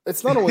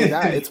not only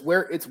that.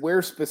 It's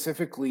where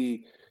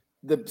specifically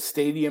the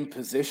stadium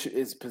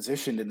is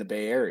positioned in the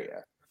Bay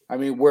Area. I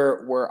mean,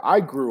 where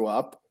I grew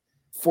up,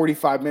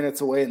 45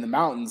 minutes away in the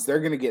mountains, they're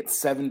going to get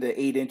 7 to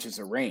 8 inches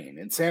of rain.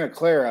 In Santa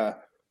Clara,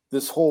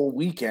 this whole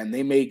weekend,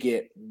 they may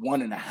get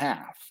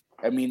 1.5.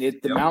 I mean,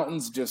 the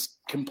mountains just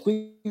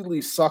completely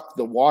suck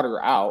the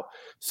water out.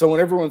 So when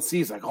everyone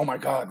sees like, oh my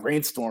God,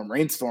 rainstorm,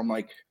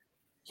 like,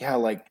 yeah,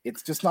 like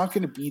it's just not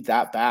going to be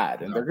that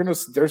bad. And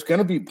there's going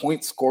to be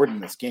points scored in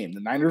this game. The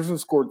Niners have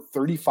scored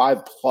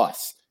 35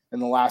 plus in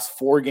the last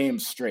 4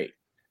 games straight.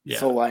 Yeah.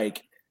 So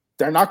like,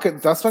 that's not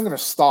going to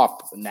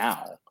stop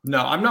now.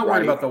 No, I'm not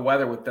worried about the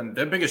weather with them.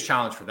 The biggest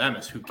challenge for them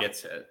is who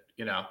gets it.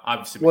 You know,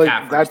 obviously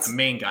McCaffrey's the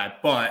main guy,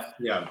 but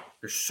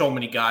there's so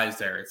many guys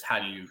there. It's how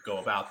do you go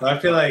about that? I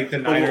feel like the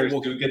Niners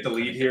do get the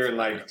lead here, and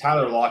like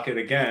Tyler Lockett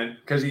again,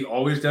 because he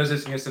always does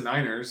this against the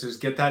Niners, is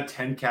get that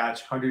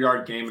 10-catch,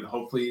 100-yard game, and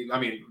hopefully, I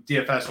mean,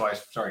 DFS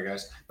wise, sorry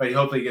guys, but he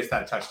hopefully gets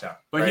that touchdown.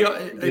 But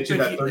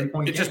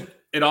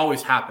it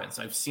always happens.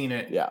 I've seen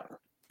it. Yeah.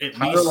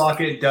 Tyler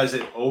Lockett does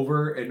it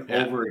over and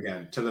over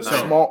again to the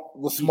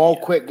Niners. Small,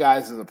 quick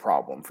guys is a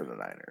problem for the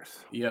Niners.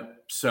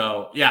 Yep.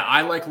 So, yeah,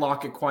 I like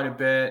Lockett quite a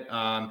bit.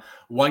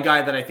 One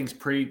guy that I think is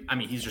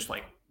he's just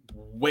like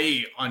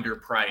way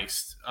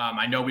underpriced.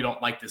 I know we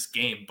don't like this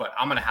game, but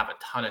I'm going to have a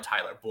ton of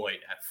Tyler Boyd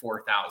at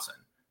 4,000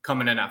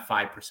 coming in at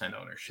 5%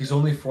 ownership. He's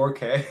only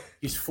 4K.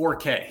 He's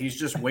 4K. He's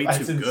just way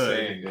too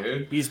insane, good.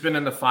 Dude. He's been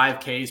in the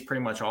 5Ks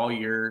pretty much all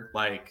year.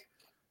 Like,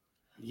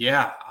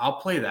 yeah, I'll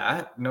play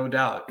that, no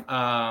doubt.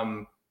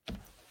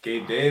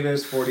 Gabe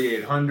Davis,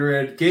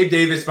 4,800. Gabe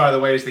Davis, by the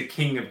way, is the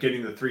king of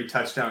getting the 3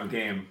 touchdown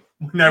game.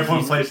 When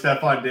everyone plays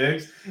Stephon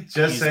Diggs,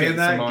 just saying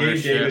that,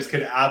 Gabe Davis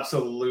could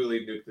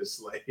absolutely nuke this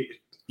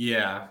slate.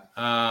 Yeah.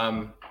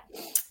 Like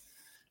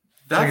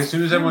as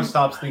soon as everyone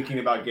stops thinking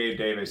about Gabe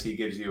Davis, he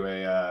gives you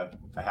a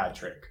hat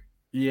trick.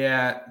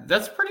 Yeah,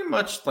 that's pretty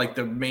much like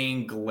the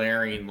main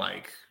glaring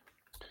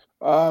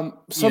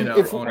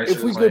if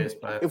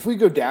we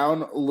go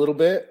down a little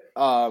bit,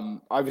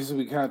 obviously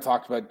we kind of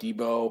talked about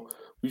Debo.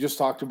 We just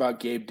talked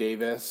about Gabe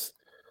Davis.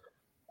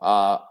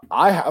 I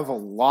have a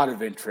lot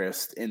of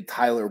interest in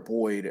Tyler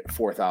Boyd at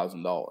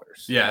 $4,000.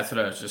 Yeah, that's what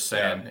I was just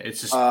saying. Yeah.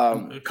 It's just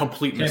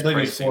complete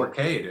mispricing.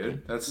 4K,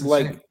 dude. That's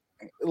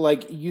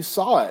like you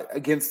saw it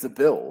against the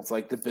Bills.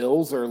 Like the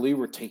Bills early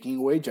were taking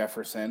away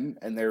Jefferson,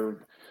 and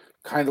they're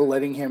kind of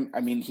letting him.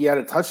 I mean, he had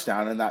a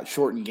touchdown in that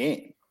shortened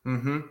game.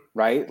 Mm-hmm.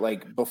 Right,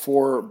 like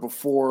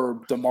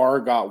before DeMar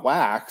got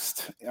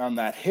waxed on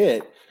that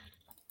hit,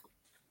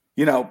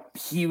 you know,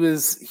 he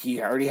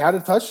already had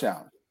a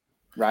touchdown,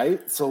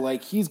 right? So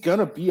like he's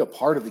gonna be a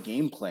part of the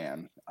game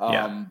plan.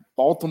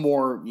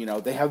 Baltimore, you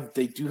know,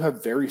 they do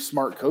have very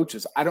smart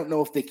coaches. I don't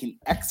know if they can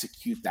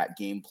execute that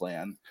game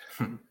plan,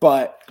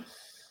 but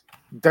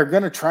they're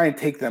gonna try and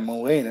take them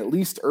away, and at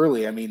least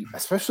early. I mean,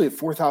 especially at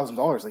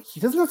 $4,000, like he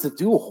doesn't have to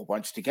do a whole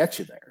bunch to get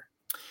you there,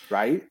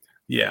 right?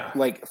 Yeah.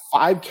 Like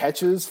 5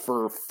 catches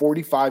for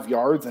 45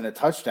 yards and a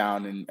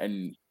touchdown.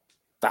 And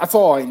that's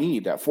all I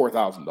need at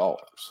 $4,000.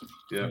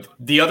 Yeah.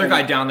 The other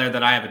guy down there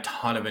that I have a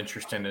ton of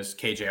interest in is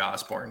KJ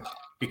Osborne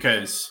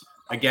because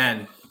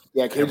again.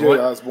 Yeah.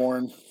 KJ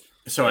Osborne.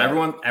 So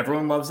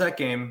everyone loves that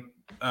game.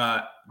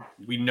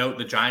 We know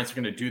the Giants are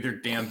going to do their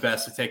damn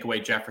best to take away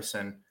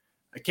Jefferson.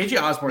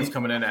 KJ Osborne's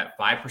coming in at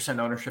 5%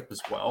 ownership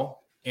as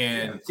well.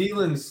 And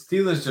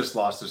Thielens just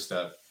lost a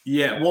step.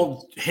 Yeah.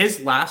 Well,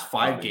 his last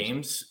 5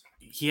 games,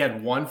 he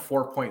had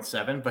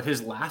 4.7, but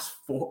his last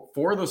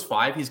four of those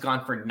 5, he's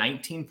gone for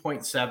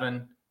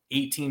 19.7,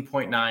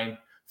 18.9,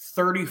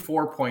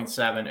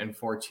 34.7, and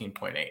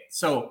 14.8.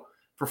 So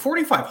for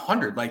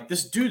 4,500, like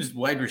this dude's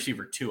wide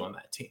receiver 2 on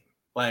that team.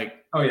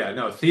 Like, oh yeah,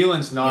 no,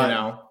 Thielen's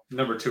not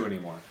number 2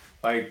 anymore.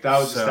 Like that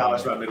was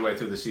established about midway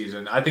through the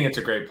season. I think it's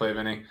a great play,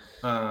 Vinny.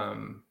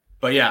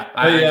 But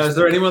yeah, is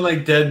there anyone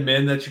like dead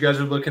min that you guys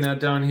are looking at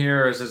down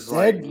here, or is this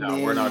like no,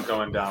 we're not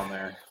going down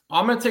there?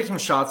 I'm gonna take some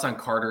shots on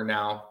Carter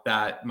now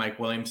that Mike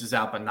Williams is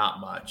out, but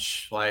not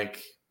much.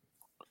 Like,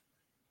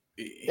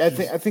 I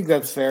think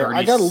that's fair.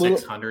 I got a little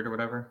 600 or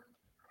whatever.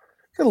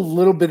 Got a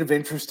little bit of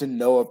interest in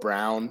Noah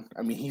Brown.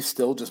 I mean, he's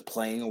still just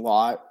playing a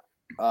lot.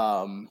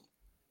 I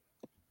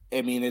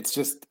mean, it's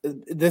just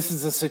this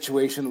is a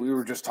situation that we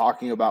were just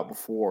talking about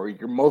before.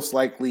 You're most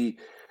likely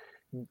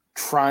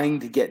trying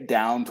to get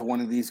down to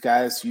one of these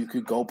guys. You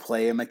could go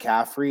play a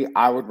McCaffrey.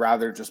 I would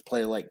rather just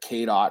play like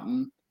Cade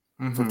Otton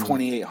for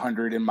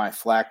 2,800 in my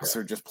flex,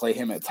 or just play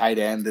him at tight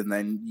end, and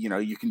then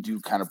you can do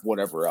kind of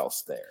whatever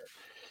else there.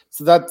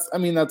 So that's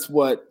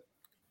what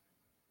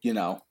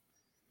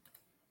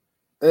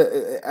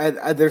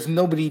there's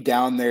nobody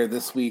down there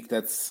this week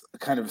that's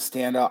kind of a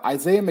standout.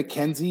 Isaiah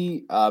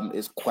McKenzie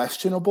is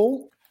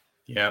questionable.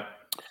 Yep.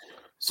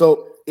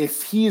 So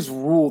if he's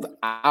ruled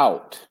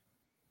out,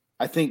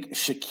 I think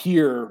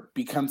Shakir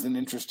becomes an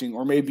interesting,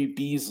 or maybe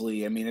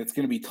Beasley. I mean, it's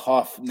going to be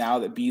tough now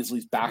that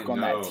Beasley's back on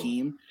that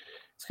team.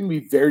 It's going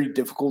to be very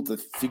difficult to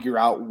figure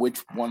out which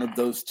one of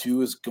those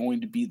two is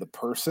going to be the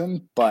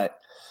person. But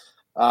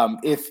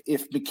if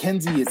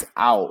McKenzie is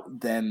out,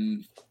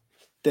 then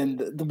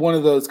one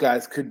of those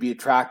guys could be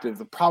attractive.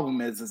 The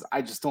problem is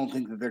I just don't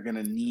think that they're going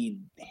to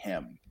need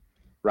him,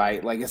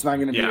 right? Like, it's not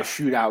going to be a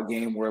shootout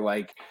game where,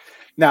 like,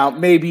 now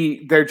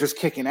maybe they're just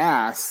kicking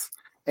ass,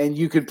 and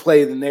you could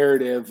play the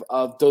narrative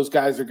of those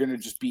guys are going to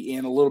just be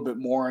in a little bit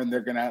more, and they're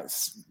going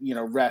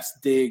to,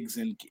 rest Diggs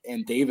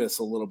and Davis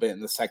a little bit in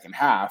the second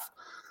half.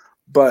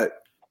 But,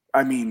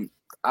 I mean,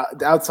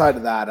 outside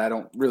of that, I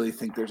don't really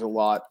think there's a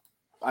lot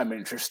I'm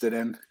interested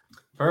in.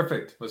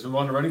 Perfect. Let's move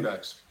on to running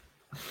backs.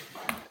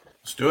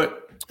 Let's do it.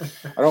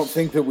 I don't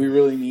think that we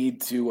really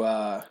need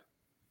to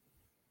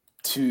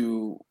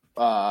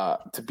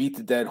beat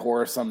the dead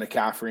horse on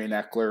McCaffrey and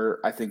Eckler.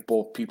 I think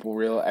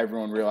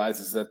everyone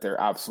realizes that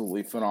they're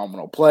absolutely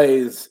phenomenal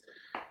plays,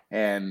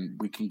 and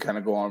we can kind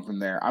of go on from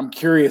there. I'm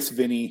curious,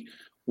 Vinny,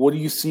 what are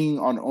you seeing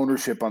on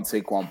ownership on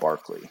Saquon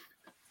Barkley?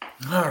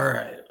 All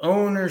right,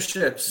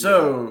 ownership.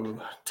 So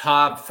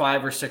top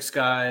 5 or 6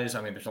 guys.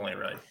 I mean, there's only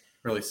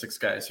really 6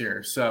 guys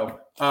here. So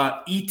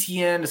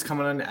ETN is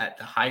coming in at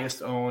the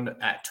highest owned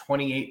at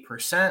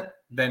 28%.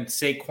 Then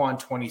Saquon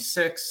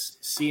 26,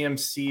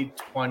 CMC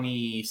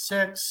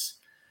 26,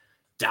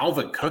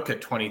 Dalvin Cook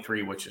at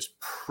 23, which is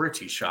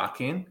pretty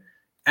shocking.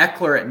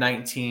 Eckler at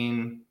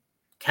 19,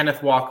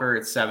 Kenneth Walker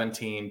at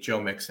 17,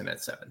 Joe Mixon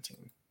at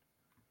 17,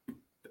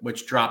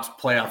 which drops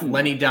playoff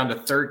Lenny down to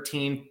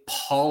 13,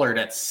 Pollard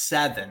at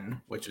 7,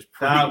 which is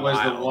pretty wild.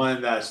 That was the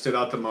one that stood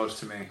out the most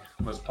to me,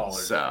 was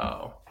Pollard.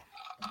 So,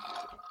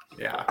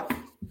 yeah,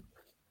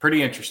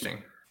 pretty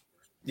interesting.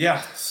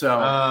 Yeah. So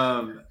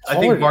I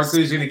think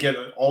Barkley's going to get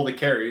all the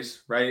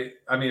carries, right?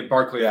 I mean,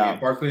 Barkley's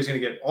going to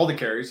get all the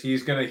carries. He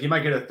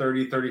might get a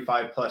 30,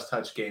 35 plus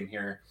touch game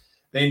here.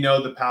 They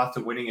know the path to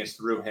winning is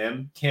through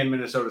him. Can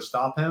Minnesota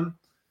stop him?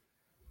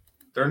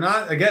 They're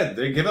not. Again,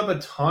 they give up a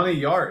ton of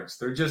yards.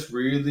 They're just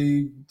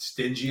really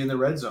stingy in the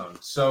red zone.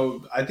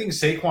 So I think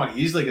Saquon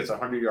easily gets a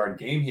 100-yard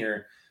game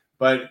here,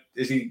 but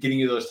is he getting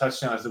you those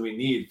touchdowns that we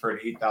need for an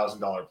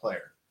 $8,000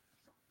 player?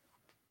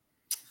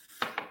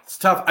 It's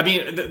tough. I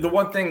mean, the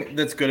one thing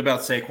that's good about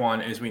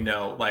Saquon is we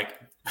know, like,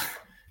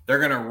 they're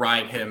going to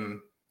ride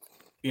him,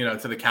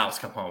 to the cows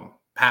come home.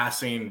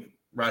 Passing,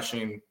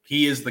 rushing,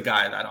 he is the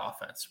guy of that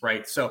offense,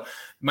 right? So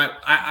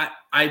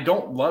I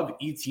don't love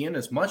ETN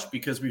as much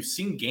because we've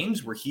seen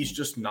games where he's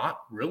just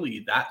not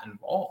really that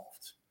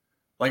involved.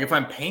 Like, if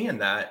I'm paying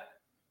that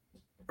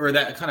or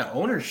that kind of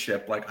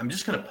ownership, like, I'm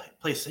just going to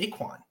play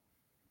Saquon,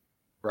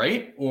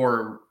 right?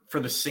 Or for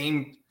the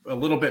same, a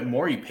little bit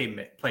more, you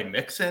play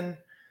Mixon.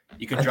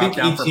 You can drop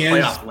down for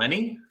playoff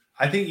Lenny.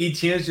 I think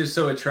ETN is just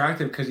so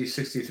attractive because he's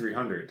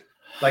 6,300.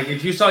 Like,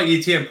 if you saw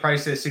ETN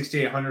priced at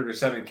 6,800 or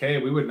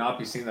 7K, we would not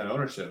be seeing that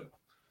ownership.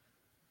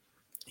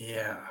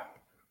 Yeah,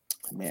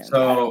 man.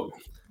 So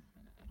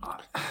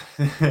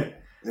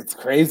it's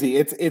crazy.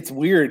 It's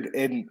weird,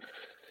 and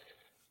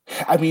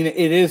I mean, it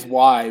is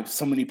why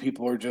so many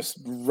people are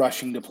just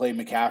rushing to play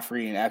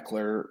McCaffrey and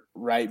Eckler,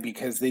 right?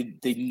 Because they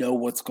know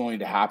what's going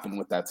to happen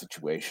with that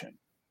situation.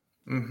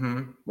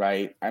 Mm-hmm.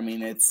 Right. I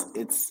mean, the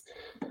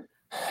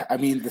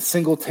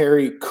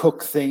Singletary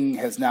Cook thing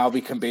has now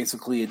become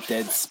basically a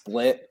dead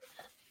split.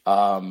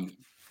 I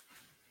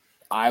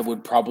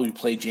would probably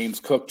play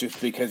James Cook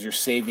just because you're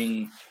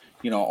saving,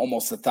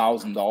 almost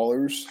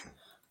 $1,000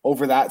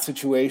 over that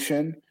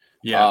situation.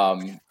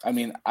 Yeah. I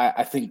mean,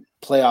 I think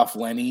playoff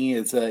Lenny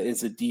is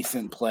a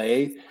decent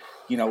play.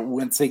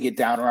 Once they get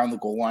down around the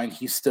goal line,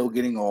 he's still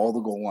getting all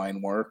the goal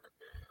line work.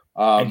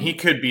 And he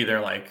could be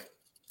their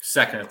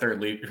second or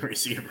third lead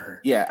receiver.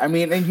 Yeah, I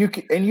mean, and you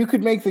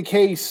could make the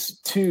case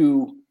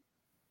too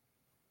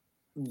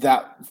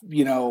that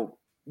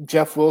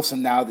Jeff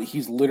Wilson, now that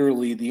he's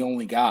literally the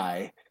only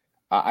guy,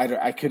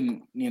 I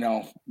couldn't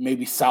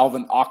maybe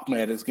Salvin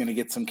Ahmed is going to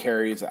get some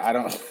carries. I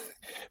don't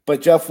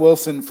But Jeff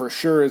Wilson for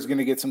sure is going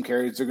to get some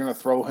carries. They're going to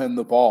throw him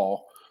the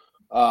ball.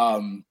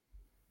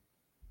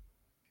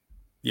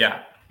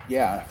 Yeah.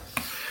 Yeah.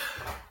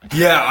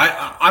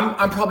 Yeah,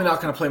 I'm probably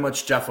not going to play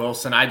much Jeff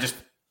Wilson.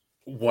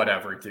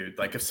 Whatever, dude.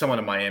 Like, if someone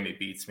in Miami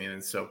beats me,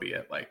 then so be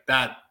it. Like,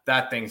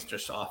 that thing's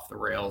just off the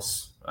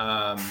rails.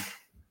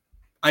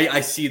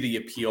 I see the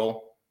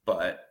appeal,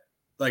 but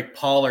like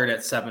Pollard at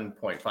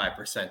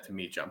 7.5% to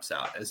me jumps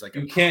out as like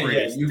a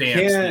pretty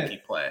damn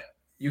sneaky play.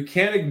 You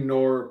can't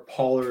ignore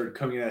Pollard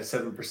coming in at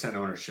 7%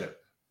 ownership.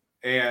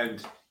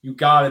 And you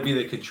got to be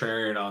the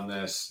contrarian on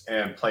this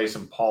and play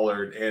some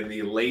Pollard and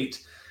the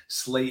late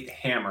slate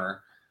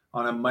hammer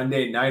on a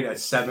Monday night at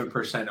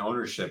 7%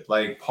 ownership.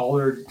 Like,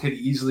 Pollard could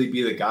easily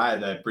be the guy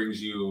that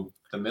brings you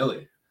the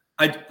millie.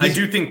 I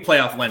do think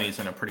playoff Lenny's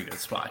in a pretty good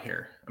spot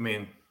here. I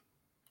mean,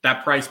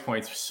 that price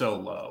point's so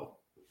low.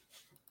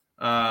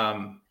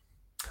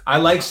 I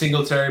like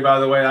Singletary, by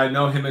the way. I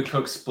know him and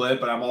Cook split,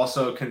 but I'm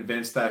also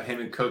convinced that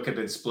him and Cook have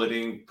been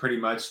splitting pretty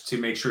much to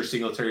make sure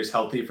Singletary is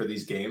healthy for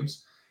these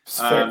games.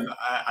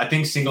 I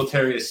think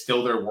Singletary is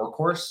still their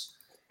workhorse.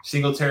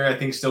 Singletary, I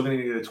think, still going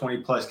to get a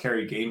 20-plus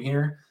carry game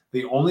here.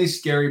 The only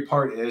scary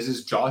part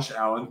is Josh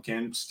Allen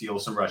can steal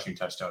some rushing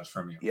touchdowns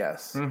from you.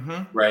 Yes.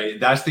 Mm-hmm. Right?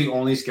 That's the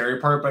only scary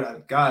part.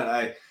 But,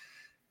 God,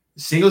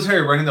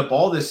 Singletary running the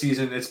ball this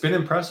season, it's been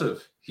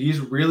impressive. He's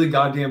really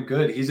goddamn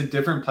good. He's a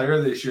different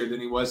player this year than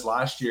he was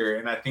last year,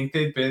 and I think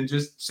they've been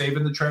just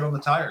saving the tread on the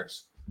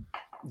tires.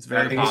 It's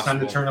very possible. It's time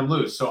to turn him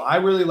loose. So I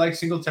really like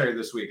Singletary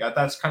this week.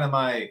 That's kind of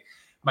my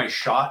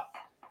shot.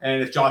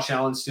 And if Josh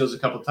Allen steals a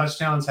couple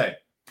touchdowns, hey,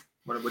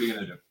 what are you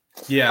going to do?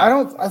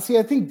 Yeah. I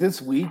think this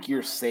week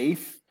you're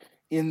safe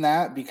in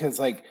that because,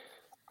 like,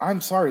 I'm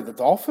sorry, the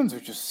Dolphins are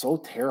just so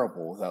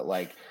terrible that,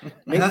 like,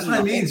 and that's what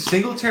I mean.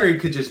 Singletary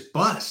could just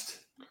bust.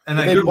 And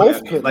they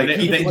both could. Like,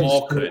 they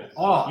all could.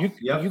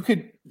 You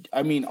could.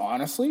 I mean,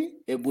 honestly,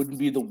 it wouldn't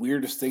be the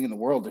weirdest thing in the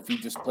world if you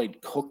just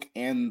played Cook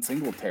and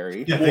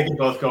Singletary. Yeah, they could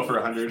both go for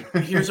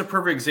 100. Here's a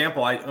perfect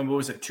example. What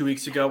was it, 2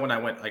 weeks ago when I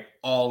went like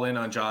all in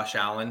on Josh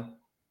Allen?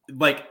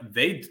 Like,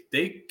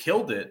 they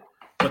killed it,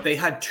 but they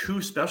had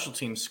 2 special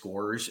team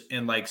scores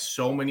and like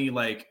so many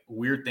like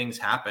weird things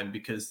happened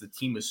because the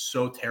team was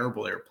so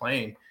terrible they were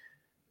playing.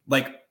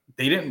 Like,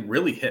 they didn't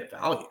really hit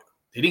value.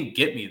 They didn't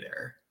get me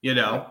there, you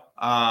know?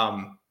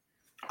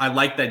 I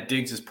like that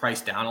Diggs is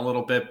priced down a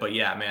little bit, but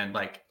yeah, man,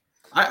 like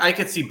I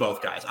could see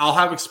both guys. I'll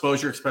have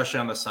exposure, especially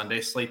on the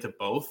Sunday slate, to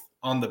both.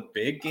 On the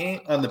big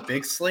game, on the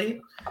big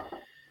slate,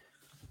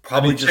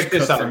 probably just check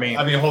this out for me.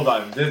 I mean, hold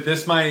on.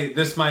 This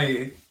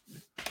might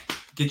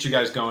get you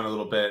guys going a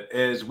little bit.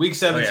 Is week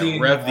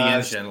 17 rev the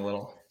engine a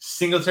little.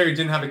 Singletary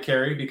didn't have a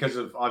carry because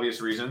of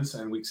obvious reasons,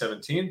 and week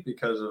 17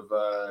 because of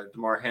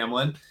DeMar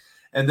Hamlin,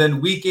 and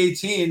then week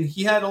 18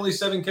 he had only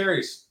 7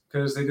 carries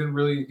because they didn't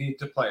really need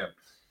to play him.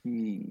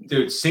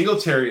 Dude,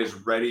 Singletary is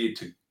ready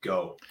to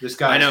go. This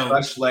guy has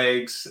fresh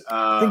legs.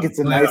 I think it's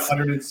a nice.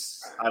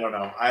 I don't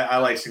know. I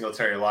like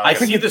Singletary a lot. I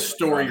see the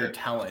story you're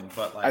telling,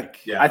 but like,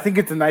 I think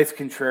it's a nice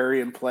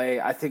contrarian play.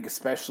 I think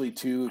especially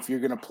too if you're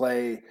going to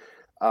play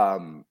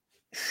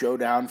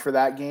showdown for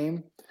that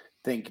game, I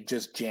think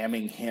just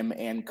jamming him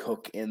and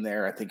Cook in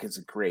there, I think is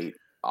a great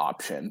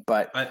option.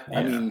 But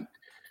I mean,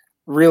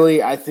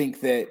 really, I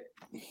think that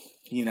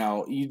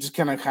you just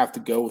kind of have to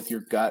go with your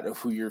gut of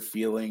who you're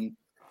feeling.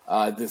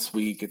 This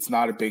week, it's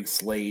not a big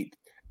slate.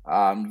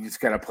 You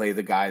just got to play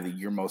the guy that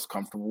you're most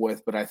comfortable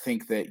with. But I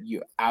think that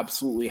you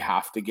absolutely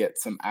have to get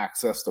some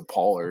access to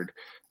Pollard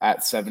at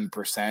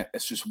 7%.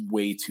 It's just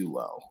way too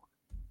low.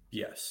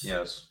 Yes.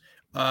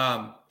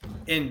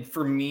 And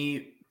for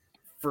me,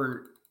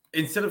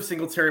 instead of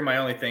Singletary, my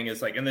only thing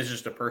is like, and this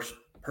is just a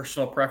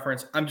personal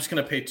preference. I'm just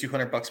going to pay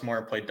 $200 more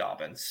and play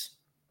Dobbins.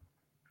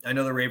 I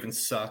know the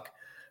Ravens suck,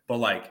 but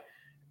like,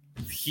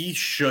 he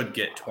should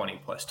get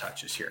 20 plus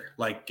touches here,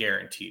 like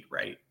guaranteed,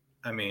 right?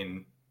 I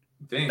mean,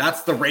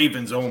 that's the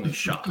Ravens' only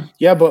shot.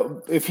 Yeah,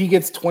 but if he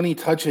gets 20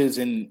 touches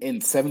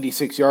in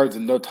 76 yards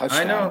and no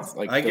touchdowns,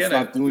 that's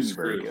not doing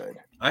very good.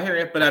 I hear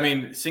it, but I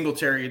mean,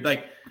 Singletary,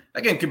 like,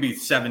 again, could be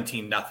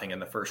 17-0 in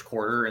the first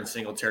quarter, and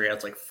Singletary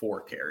has like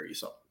 4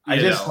 carries. I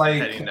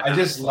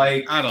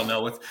don't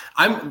know.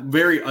 I'm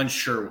very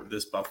unsure with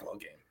this Buffalo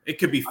game. It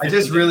could be.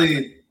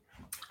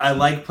 I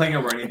like playing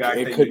a running back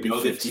that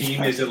the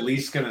team is at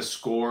least going to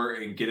score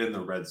and get in the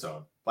red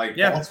zone. Like,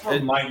 Baltimore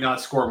might not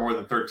score more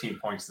than 13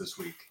 points this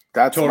week.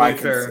 That's totally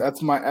fair.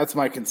 That's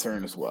my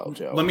concern as well,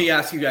 Joe. Let me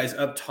ask you guys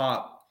up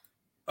top.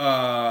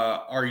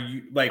 Are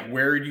you like,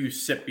 where do you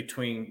sit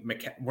between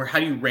how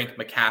do you rank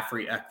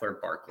McCaffrey, Eckler,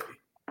 Barkley?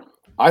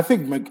 I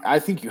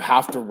think you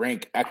have to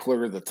rank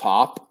Eckler at the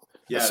top,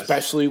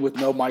 especially with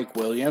no Mike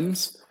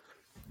Williams,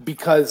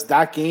 because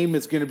that game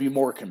is going to be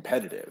more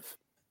competitive.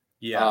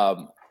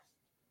 Yeah.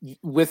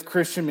 With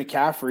Christian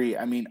McCaffrey,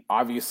 I mean,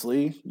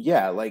 obviously,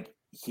 like,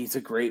 he's a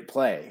great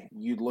play.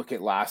 You look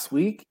at last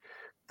week,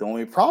 the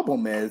only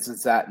problem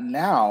is that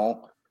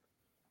now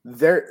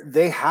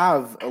they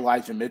have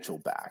Elijah Mitchell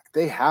back.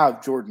 They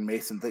have Jordan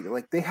Mason.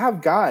 They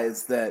have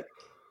guys that,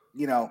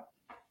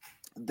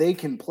 they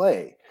can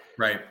play.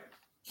 Right.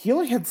 he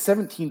only had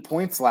 17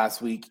 points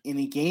last week in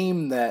a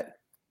game that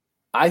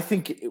I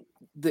think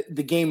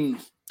the game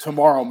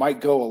tomorrow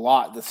might go a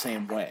lot the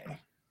same way,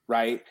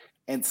 right?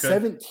 And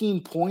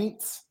 17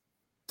 points,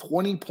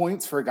 20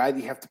 points for a guy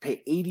that you have to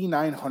pay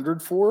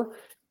 $8,900 for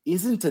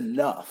isn't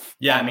enough.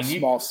 Yeah, on a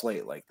small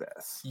slate like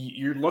this.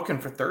 You're looking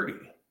for 30,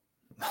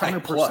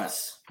 100%.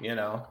 Plus,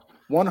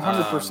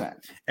 100%.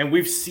 And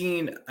we've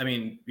seen,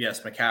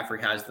 yes,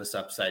 McCaffrey has this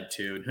upside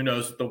too. Who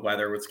knows with the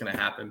weather, what's going to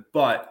happen,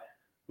 but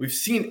we've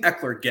seen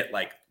Eckler get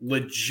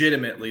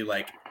legitimately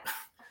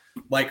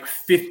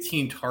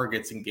 15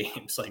 targets in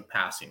games,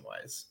 passing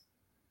wise.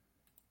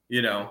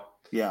 Yeah,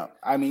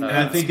 I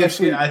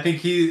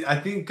think he's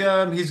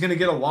going to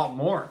get a lot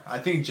more. I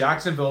think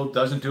Jacksonville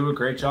doesn't do a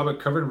great job at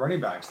covering running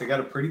backs. They got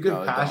a pretty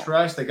good pass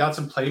rush. They got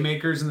some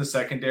playmakers in the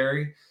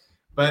secondary,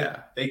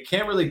 but they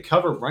can't really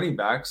cover running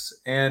backs.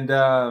 And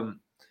Eckler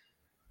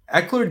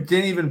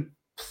didn't even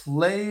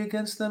play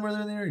against them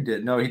earlier in the year. He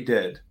did. No, he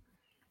did.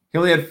 He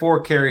only had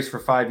 4 carries for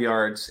 5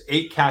 yards,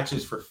 8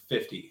 catches for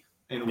 50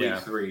 in week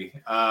 3.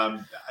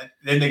 Then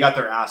they got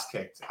their ass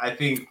kicked. I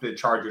think the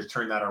Chargers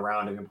turned that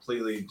around and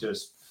completely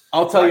just.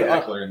 I'll tell you,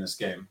 Eckler in this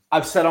game.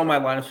 I've set all my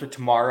lineups for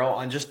tomorrow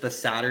on just the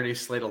Saturday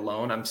slate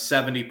alone. I'm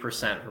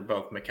 70% for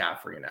both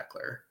McCaffrey and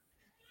Eckler.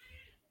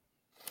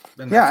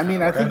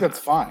 I think that's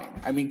fine.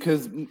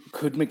 Because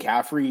could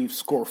McCaffrey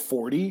score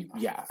 40?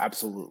 Yeah,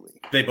 absolutely.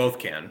 They both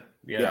can.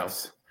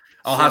 Yes.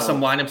 I'll have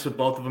some lineups with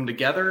both of them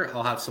together.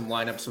 I'll have some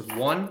lineups with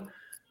one,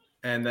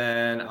 and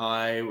then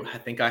I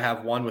think I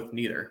have one with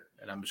neither,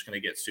 and I'm just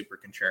going to get super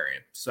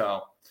contrarian.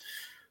 So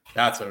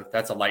that's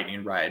a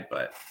lightning ride,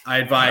 but I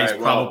advise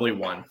probably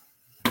one.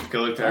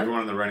 Good luck to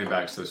everyone in the running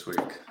backs this week.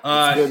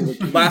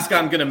 Last guy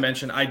I'm going to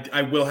mention,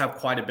 I will have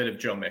quite a bit of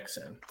Joe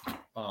Mixon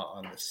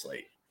on this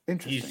slate.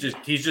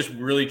 Interesting. He's just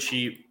really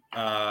cheap.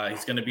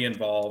 He's going to be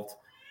involved,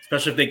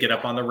 especially if they get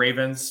up on the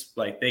Ravens.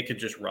 They could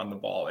just run the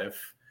ball if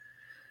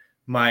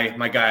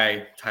my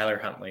guy Tyler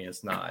Huntley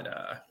is not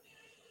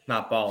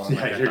balling.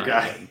 Yeah, your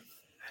guy.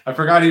 I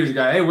forgot he was a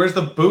guy. Hey, where's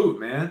the boot,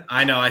 man?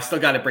 I know. I still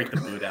got to break the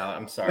boot out.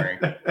 I'm sorry.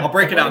 I'll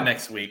break it out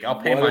next week. I'll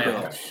pay my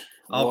own.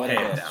 I'll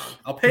pay it down.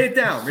 I'll pay it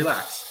down.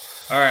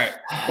 Relax. All right.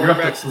 We're up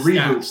to 3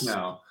 boots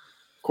now.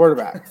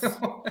 Quarterbacks.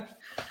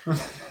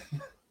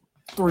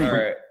 3 All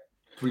right.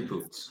 3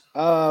 boots.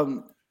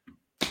 I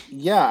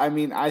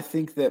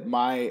think that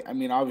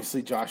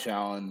obviously Josh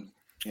Allen,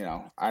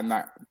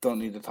 don't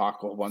need to talk a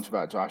whole bunch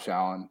about Josh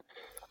Allen.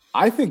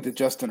 I think that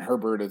Justin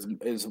Herbert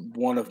is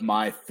one of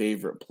my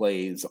favorite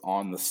plays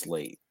on the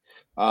slate.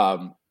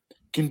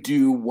 Can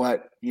do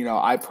what,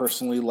 I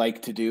personally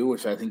like to do,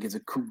 which I think is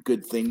a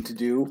good thing to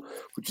do,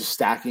 which is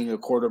stacking a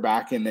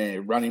quarterback and a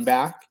running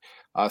back,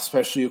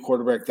 especially a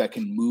quarterback that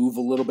can move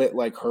a little bit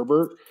like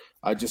Herbert,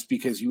 just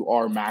because you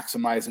are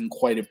maximizing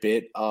quite a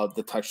bit of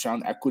the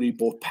touchdown equity,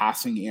 both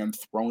passing and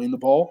throwing the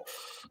ball.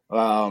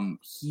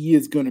 He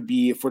is going to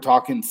be, if we're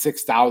talking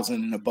 6,000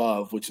 and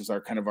above, which is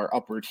our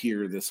upward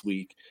tier this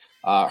week,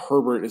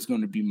 Herbert is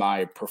going to be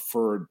my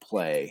preferred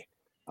play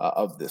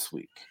of this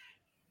week.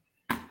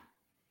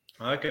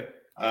 I like it.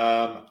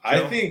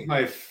 I think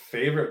my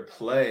favorite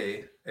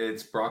play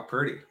is Brock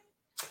Purdy.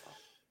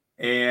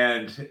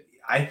 And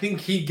I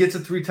think he gets a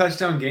 3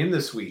 touchdown game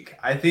this week.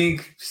 I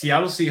think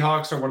Seattle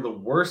Seahawks are one of the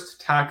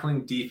worst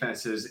tackling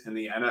defenses in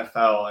the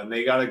NFL, and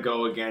they got to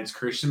go against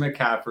Christian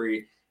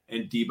McCaffrey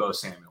and Deebo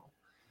Samuel.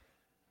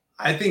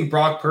 I think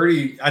Brock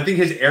Purdy,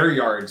 his air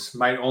yards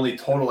might only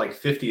total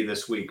 50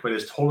 this week, but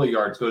his total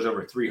yards goes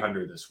over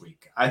 300 this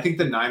week. I think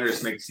the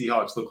Niners make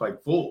Seahawks look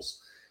like fools.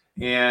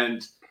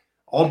 And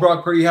all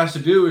Brock Purdy has to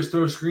do is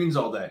throw screens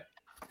all day.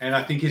 And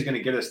I think he's going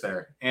to get us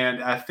there.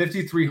 And at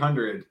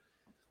 5,300,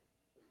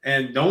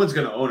 and no one's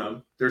going to own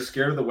him. They're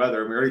scared of the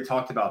weather. We already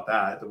talked about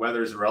that. The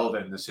weather is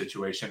irrelevant in this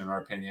situation, in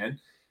our opinion.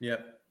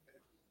 Yep.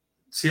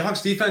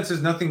 Seahawks defense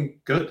is nothing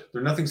good.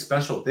 They're nothing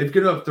special. They've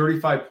given up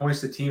 35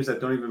 points to teams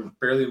that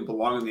barely even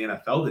belong in the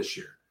NFL this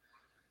year.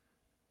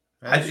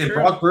 And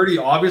Brock Purdy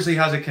obviously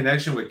has a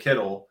connection with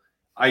Kittle.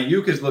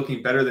 Ayuk is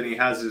looking better than he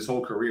has his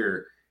whole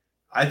career.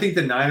 I think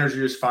the Niners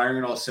are just firing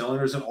on all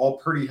cylinders, and all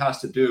Purdy has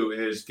to do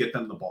is get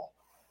them the ball,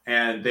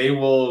 and they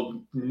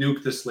will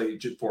nuke the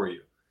slate for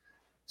you.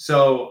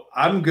 So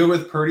I'm good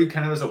with Purdy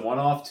kind of as a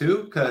one-off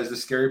too, because the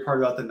scary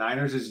part about the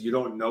Niners is you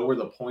don't know where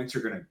the points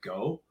are going to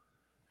go.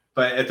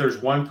 But if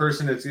there's one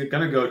person it's going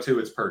to go to,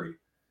 it's Purdy.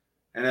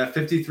 And at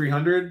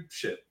 5,300,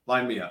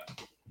 line me up.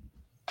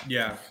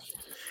 Yeah.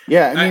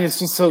 Yeah, it's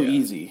just so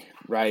easy,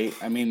 right?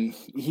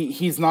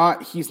 He's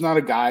not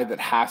a guy that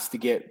has to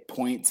get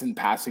points and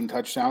passing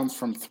touchdowns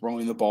from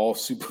throwing the ball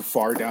super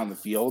far down the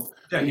field.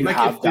 Yeah, he might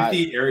get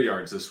 50 air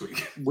yards this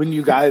week. When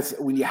you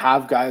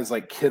have guys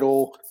like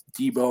Kittle,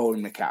 Deebo,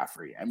 and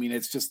McCaffrey,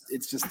 it's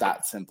just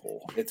that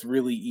simple. It's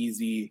really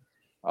easy.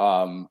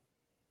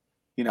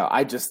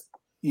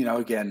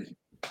 Again,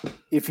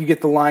 if you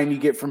get the line you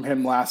get from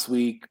him last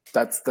week,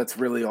 that's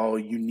really all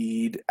you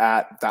need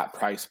at that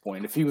price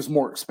point. If he was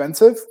more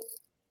expensive,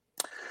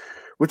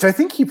 which I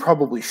think he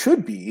probably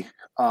should be,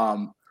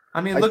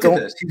 I mean, look at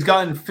this. He's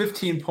gotten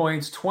 15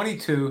 points,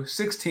 22,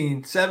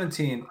 16,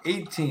 17,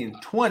 18,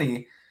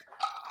 20.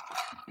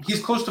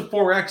 He's close to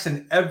 4x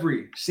in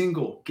every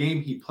single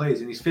game he plays,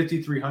 and he's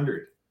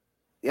 5,300.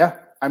 Yeah.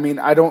 I mean,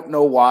 I don't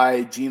know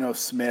why Geno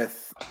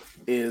Smith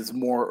is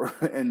more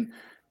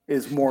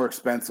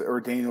expensive, or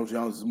Daniel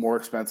Jones is more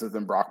expensive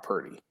than Brock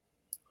Purdy.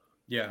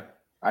 Yeah.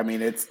 I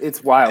mean,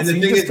 it's wild. And the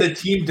thing is, the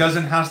team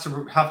doesn't have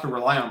to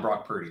rely on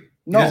Brock Purdy.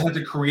 He doesn't have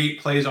to create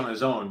plays on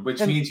his own,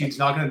 which means he's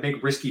not going to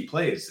make risky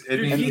plays.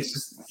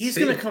 He's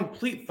going to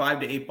complete 5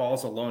 to 8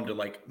 balls alone to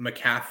like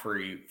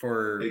McCaffrey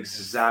for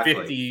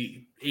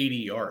 50, 80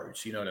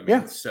 yards. You know what I mean?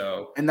 Yeah.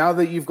 So, and now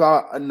that you've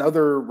got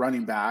another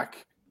running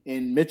back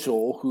in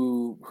Mitchell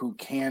who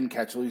can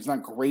catch it, he's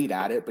not great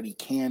at it, but he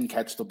can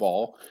catch the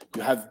ball.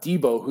 You have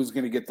Debo who's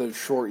going to get those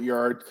short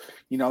yard.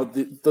 You know,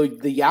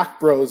 the Yak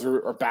Bros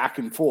are back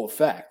in full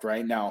effect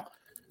right now.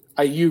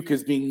 Ayuk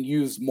is being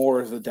used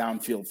more as a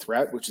downfield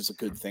threat, which is a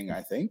good thing,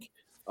 I think.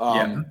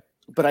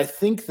 But I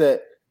think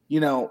that, you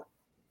know,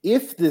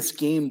 if this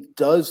game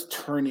does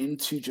turn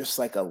into just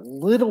like a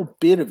little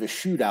bit of a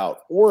shootout,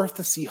 or if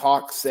the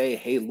Seahawks say,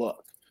 hey,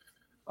 look,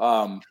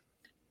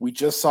 we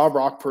just saw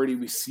Brock Purdy,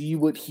 we see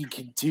what he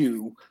can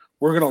do,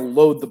 we're going to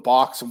load the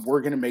box and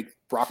we're going to make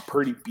Brock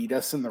Purdy beat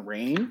us in the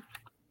rain.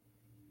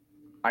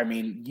 I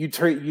mean, you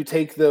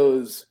take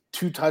those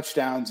 2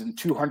 touchdowns and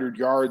 200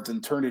 yards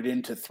and turn it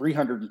into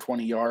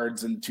 320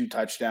 yards and 2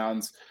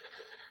 touchdowns.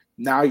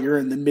 Now you're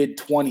in the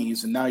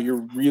mid-20s, and now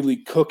you're really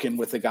cooking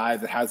with a guy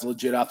that has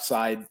legit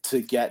upside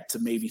to get to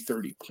maybe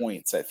 30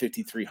 points at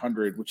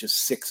 5,300, which is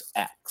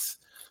 6x.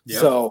 Yep.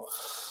 So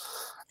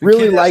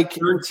really like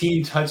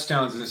 13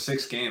 touchdowns in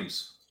 6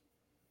 games.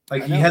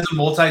 Like he has a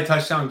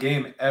multi-touchdown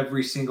game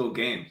every single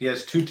game. He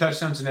has 2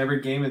 touchdowns in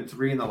every game and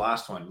 3 in the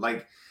last one.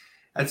 Like,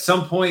 at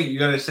some point, you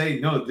got to say,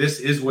 no,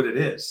 this is what it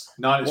is. It's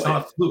not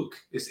a fluke.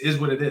 This is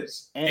what it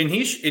is. And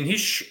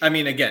he's. I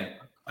mean, again,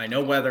 I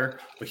know weather,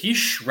 but he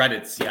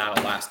shredded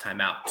Seattle last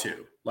time out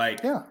too.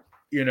 Like,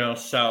 you know,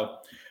 so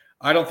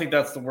I don't think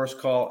that's the worst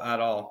call at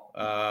all.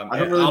 I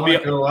don't really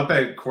want to go up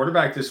at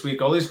quarterback this week.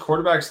 All these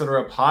quarterbacks that are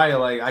up high,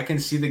 like I can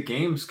see the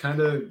games kind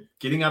of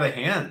getting out of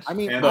hand. I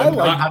mean, and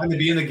not having to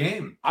be in the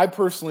game. I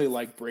personally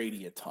like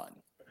Brady a ton.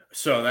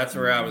 So that's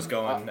where I was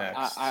going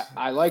next.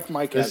 I like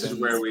Mike Evans. This is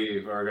where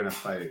we are going to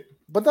fight.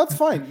 But that's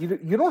fine.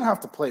 You don't have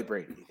to play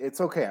Brady.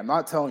 It's okay. I'm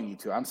not telling you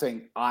to. I'm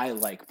saying I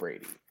like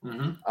Brady.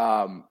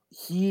 Mm-hmm.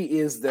 He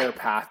is their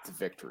path to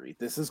victory.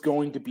 This is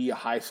going to be a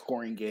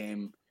high-scoring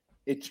game.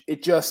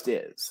 It just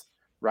is,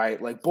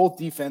 right? Like both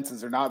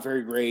defenses are not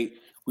very great.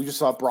 We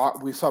saw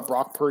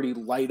Brock Purdy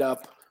light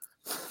up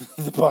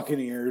the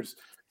Buccaneers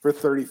for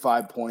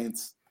 35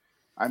 points.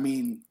 I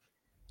mean,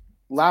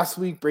 last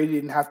week Brady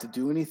didn't have to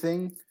do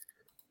anything.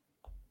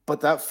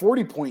 But that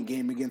 40-point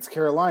game against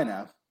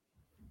Carolina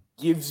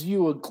gives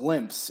you a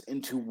glimpse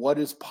into what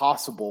is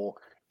possible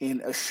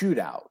in a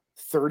shootout.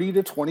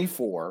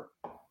 30-24,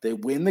 they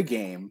win the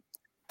game.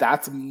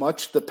 That's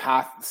much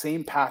the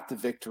same path to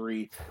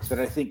victory that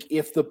I think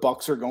if the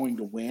Bucs are going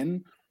to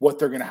win, what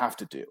they're going to have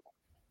to do,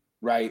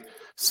 right?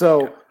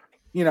 So,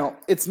 you know,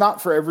 it's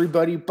not for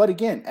everybody. But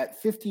again,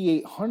 at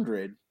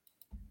 5,800,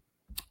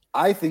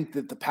 I think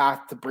that the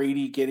path to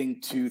Brady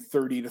getting to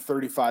 30 to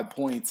 35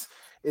 points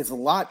is a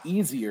lot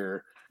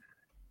easier,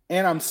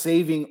 and I'm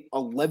saving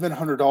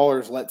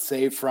 $1,100, let's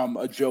say, from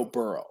a Joe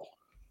Burrow,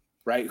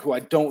 right, who I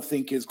don't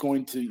think is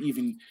going to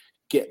even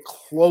get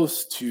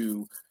close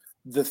to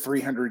the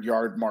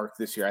 300-yard mark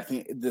this year. I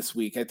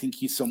think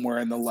he's somewhere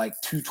in the like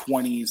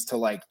 220s to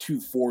like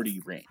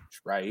 240 range,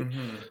 right?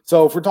 Mm-hmm.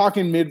 So if we're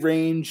talking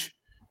mid-range,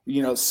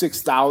 you know,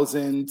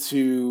 6,000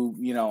 to,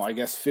 you know, I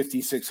guess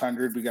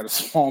 5,600, we got a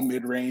small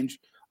mid-range.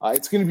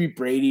 It's going to be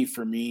Brady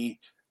for me.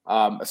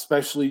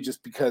 Especially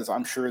just because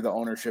I'm sure the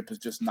ownership is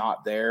just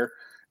not there.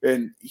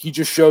 And he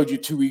just showed you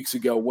 2 weeks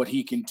ago what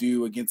he can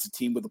do against a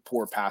team with a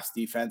poor pass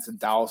defense, and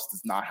Dallas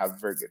does not have a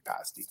very good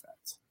pass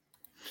defense.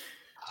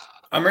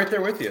 I'm right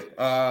there with you.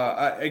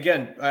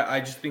 I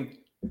just think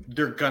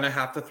they're going to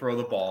have to throw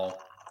the ball.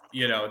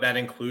 You know, that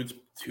includes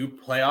to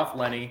play off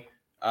Lenny.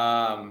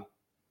 I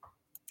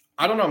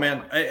don't know,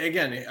 man.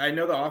 I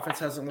know the offense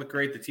hasn't looked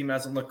great. The team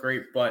hasn't looked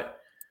great, but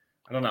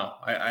I don't know.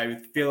 I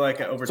feel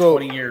like over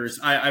 20 years,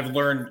 I've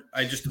learned.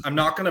 I'm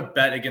not going to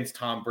bet against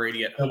Tom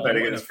Brady at home. Don't bet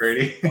against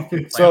Brady.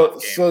 So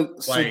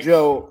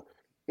Joe,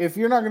 if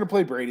you're not going to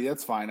play Brady,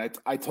 that's fine.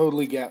 I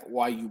totally get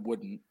why you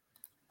wouldn't.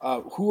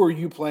 Who are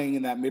you playing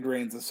in that mid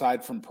range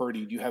aside from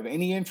Purdy? Do you have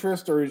any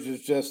interest, or is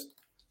it just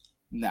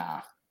nah?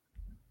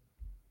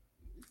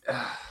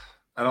 I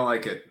don't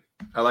like it.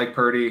 I like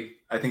Purdy.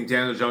 I think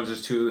Daniel Jones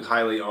is too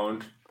highly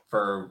owned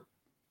for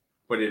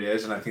what it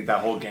is, and I think that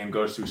whole game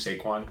goes through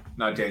Saquon,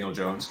 not Daniel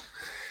Jones.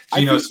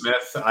 Geno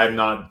Smith, I'm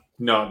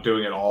not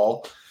doing it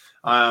all.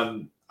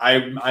 I'm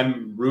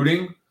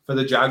rooting for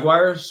the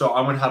Jaguars, so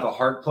I'm going to have a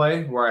heart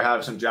play where I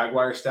have some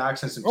Jaguar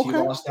stacks and some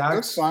T-ball stacks.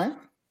 That's fine.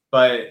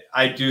 But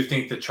I do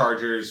think the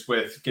Chargers,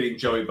 with getting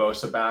Joey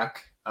Bosa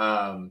back,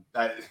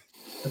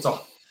 that's a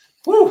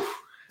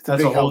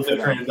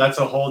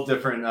whole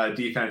different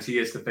defense he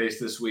has to face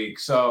this week.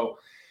 So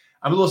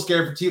I'm a little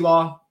scared for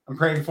T-Law. I'm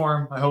praying for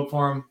him. I hope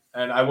for him.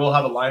 And I will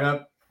have a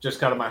lineup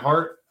just out of my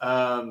heart.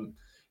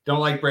 Don't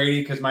like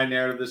Brady because my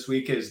narrative this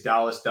week is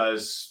Dallas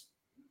does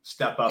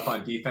step up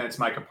on defense.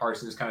 Micah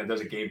Parsons kind of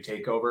does a game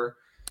takeover.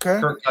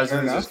 Okay. Kirk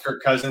Cousins is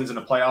Kirk Cousins in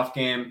a playoff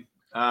game.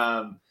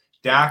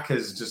 Dak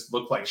has just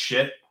looked like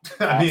shit.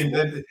 I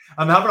mean,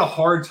 I'm having a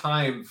hard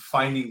time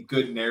finding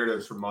good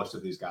narratives for most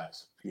of these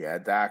guys. Yeah,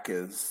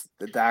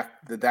 the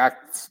Dak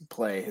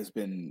play has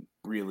been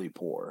really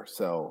poor.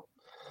 So,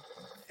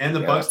 and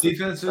the Bucs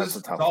defense is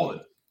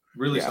solid,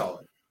 really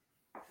solid.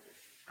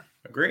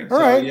 Agree. All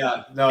right.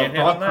 Yeah, no,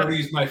 Brock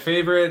Purdy's my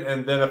favorite,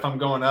 and then if I'm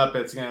going up,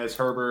 it's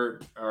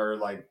Herbert or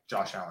like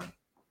Josh Allen.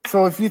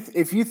 So if you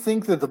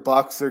think that the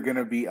Bucs are going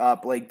to be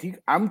up,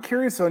 like, I'm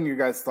curious on your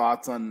guys'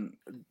 thoughts on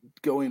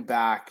going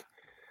back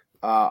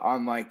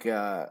on like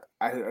I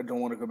don't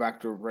want to go back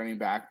to a running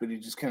back, but he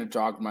just kind of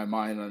jogged my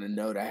mind on a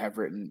note I have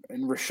written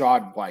in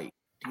Rachaad White.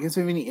 Do you guys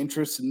have any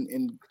interest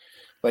in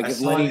like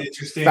if Lenny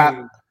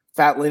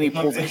Fat Lenny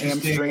pulls a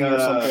hamstring or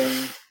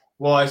something?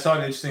 Well, I saw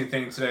an interesting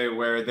thing today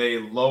where they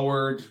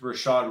lowered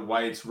Rachaad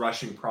White's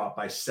rushing prop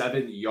by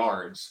 7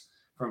 yards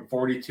from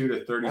 42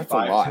 to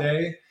 35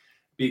 today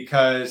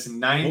because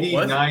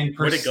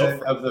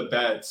 99% of the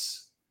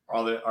bets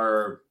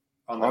are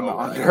on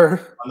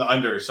the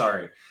under.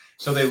 Sorry.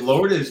 So they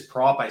lowered his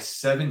prop by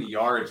 7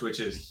 yards, which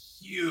is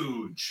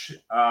huge.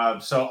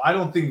 So I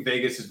don't think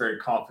Vegas is very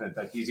confident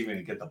that he's even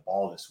going to get the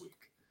ball this week.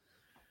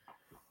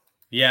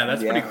 Yeah,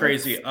 that's pretty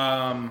crazy.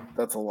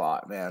 That's a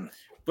lot, man.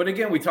 But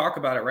again, we talk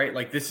about it, right?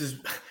 Like this is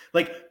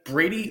like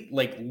Brady,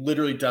 like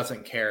literally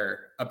doesn't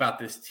care about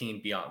this team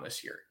beyond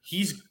this year.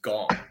 He's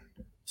gone.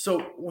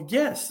 So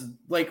yes,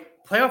 like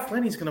playoff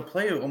Lenny's going to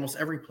play almost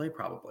every play,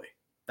 probably.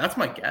 That's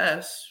my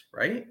guess,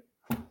 right?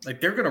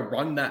 Like they're going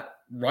to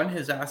run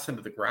his ass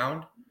into the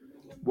ground.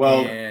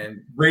 Well,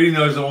 and Brady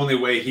knows the only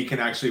way he can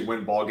actually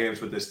win ball games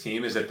with this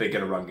team is if they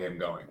get a run game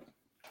going.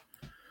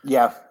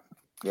 Yeah.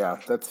 Yeah,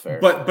 that's fair.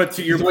 But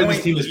to your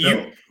point,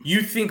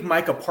 you think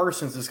Micah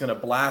Parsons is going to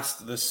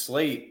blast the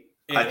slate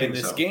in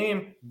this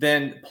game,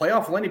 then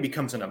playoff Lenny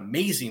becomes an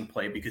amazing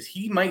play because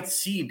he might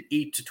see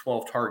 8 to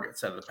 12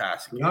 targets out of the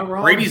passing game.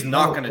 Brady's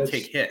not going to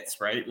take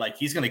hits, right? Like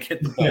he's going to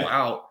get the ball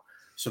out.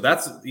 So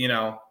that's,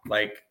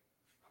 like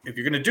if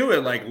you're going to do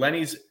it, like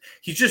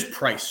he's just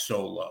priced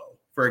so low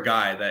for a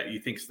guy that you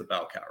think's the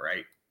bell cow,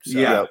 right? So,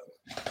 yeah.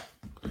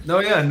 No,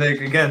 yeah, and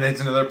it's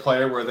another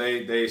player where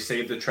they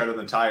save the tread on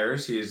the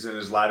tires. He's in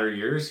his latter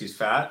years. He's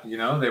fat. They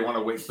want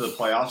to wait for the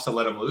playoffs to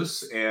let him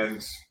loose,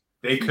 and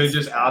they could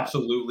just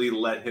absolutely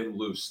let him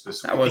loose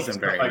this week. That wasn't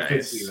very nice. I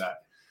could see that.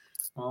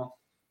 Well,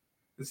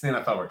 it's the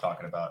NFL we're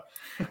talking about.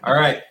 All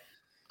right.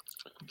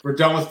 We're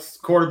done with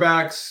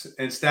quarterbacks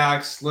and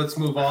stacks. Let's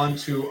move on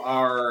to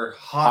our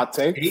hot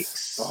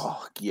takes.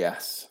 Oh,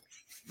 yes.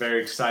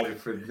 Very excited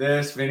for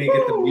this. Vinny,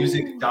 get the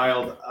music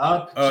dialed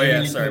up. Oh,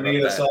 Jimmy, yeah, sorry about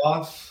lead that. us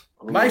off.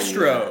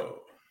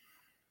 Maestro.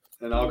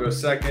 And I'll go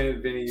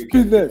second. Vinny, you do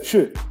can that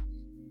shit.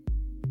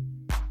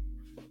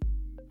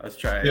 Let's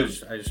try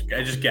it. I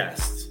just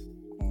guessed.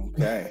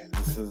 Okay.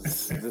 This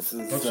is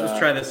Let's just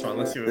try this one.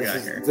 Let's see what we got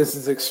here. This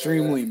is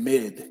extremely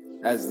mid,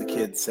 as the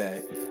kids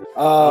say.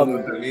 I don't know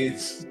what that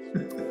means.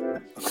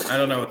 I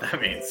don't know what that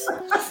means.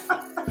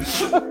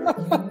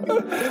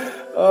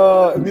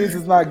 It means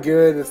it's not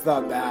good, it's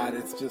not bad,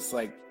 it's just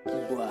like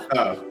blah.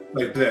 Oh,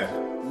 like that.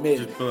 Mid.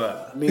 Just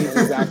blah. Means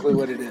exactly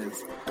what it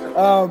is.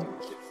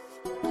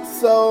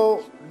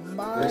 So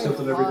my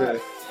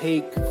hot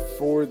take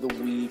for the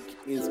week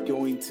is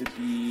going to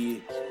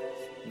be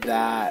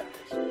that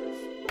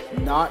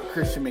not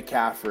Christian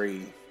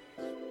McCaffrey,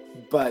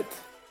 but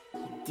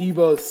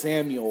Deebo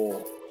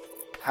Samuel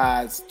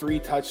has 3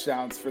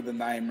 touchdowns for the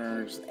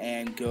Niners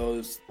and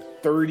goes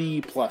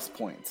 30 plus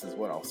points is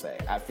what I'll say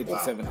at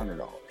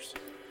 $5,700.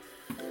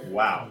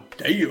 Wow.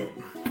 Damn.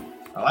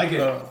 I like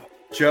it.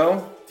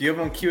 Joe, do you have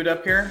one queued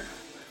up here?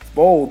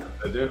 Bold.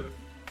 I do.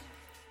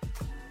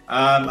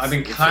 I've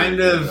been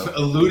kind of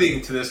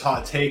alluding to this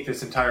hot take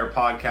this entire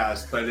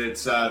podcast, but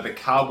it's the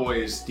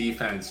Cowboys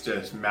defense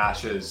just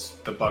mashes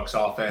the Bucs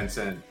offense,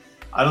 and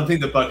I don't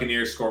think the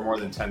Buccaneers score more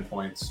than 10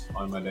 points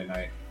on Monday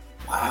night.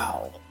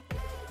 Wow.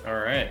 All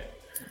right.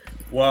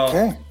 Well,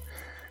 okay.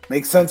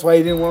 Makes sense why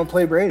you didn't want to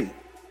play Brady.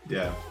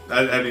 Yeah.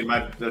 I mean,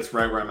 that's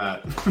right where I'm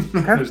at.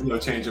 There's no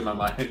change in my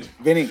mind.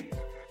 Vinny,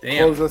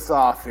 close us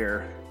off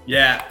here.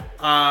 Yeah.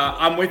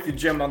 I'm with you,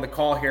 Jim, on the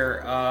call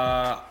here.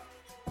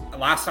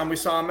 Last time we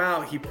saw him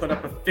out, he put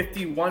up a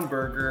 51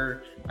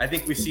 burger. I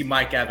think we see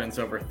Mike Evans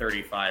over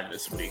 35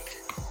 this week.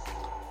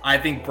 I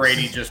think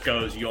Brady just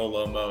goes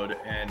YOLO mode,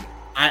 and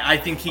I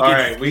think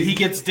he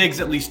gets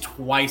Diggs at least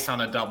twice on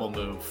a double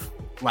move.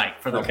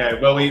 Like for the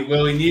well,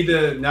 we need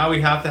to now.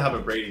 We have to have a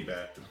Brady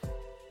bet.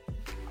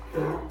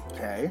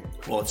 Okay.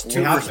 Well, it's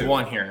 2 versus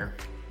 1 here.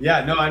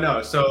 Yeah, no, I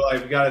know. So we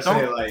gotta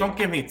say don't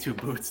give me 2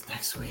 boots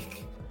next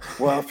week.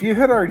 Well, if you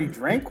had already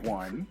drank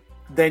one,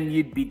 then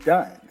you'd be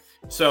done.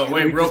 So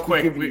wait, real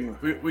quick,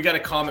 we got a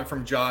comment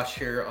from Josh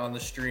here on the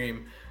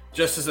stream.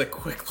 Just as a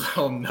quick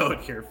little note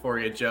here for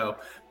you, Joe.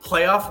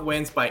 Playoff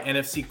wins by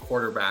NFC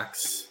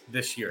quarterbacks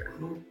this year.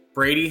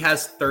 Brady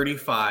has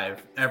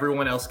 35.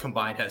 Everyone else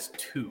combined has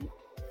 2.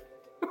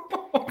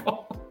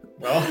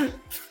 Well,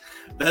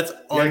 that's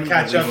gotta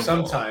catch up unbelievable.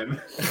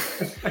 sometime.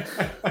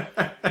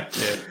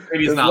 Yeah,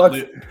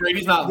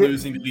 Brady's not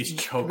losing to these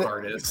choke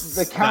artists.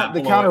 The that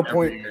blow it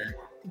counterpoint. every year.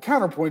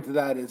 Counterpoint to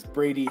that is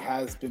Brady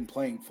has been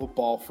playing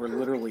football for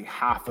literally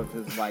half of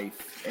his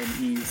life, and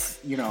he's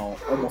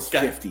almost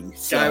 50.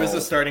 So Guy was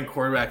the starting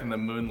quarterback in the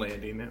moon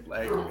landing.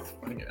 Like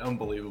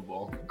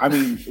unbelievable. I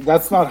mean,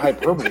 that's not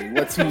hyperbole.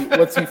 What's he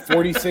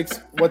 46?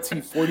 What's he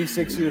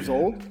 46 years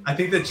old? I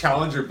think the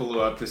Challenger blew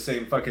up the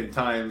same fucking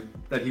time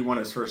that he won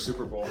his first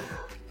Super Bowl.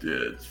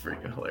 Dude, it's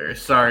freaking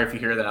hilarious. Sorry if you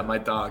hear that. My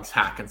dog's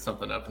hacking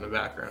something up in the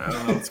background. I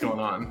don't know what's going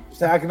on.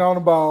 Stacking on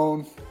a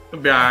bone.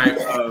 It'll be all right.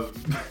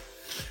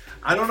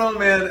 I don't know,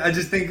 man. I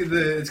just think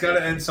it's got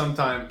to end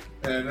sometime,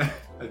 and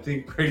I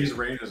think Brady's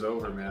reign is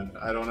over, man.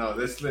 I don't know.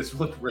 This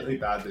looked really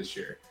bad this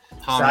year.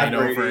 Tom ain't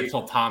over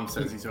until Tom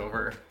says he's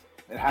over.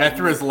 Guy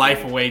threw his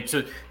life away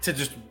to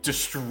just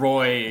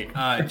destroy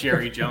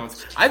Jerry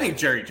Jones. I think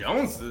Jerry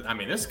Jones. I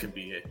mean, this could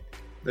be it.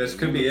 This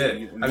could be it. I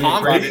mean,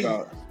 Tom Brady,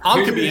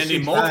 could be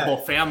ending multiple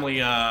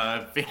family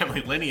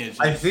lineages.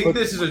 I think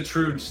this is a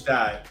true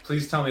stat.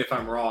 Please tell me if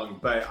I'm wrong,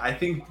 but I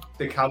think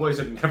the Cowboys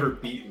have never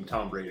beaten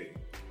Tom Brady.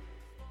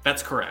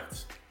 That's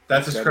correct.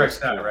 That's a correct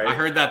stat, right? I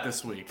heard that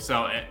this week.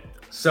 So I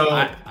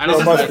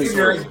don't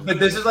know. but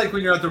this is like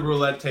when you're at the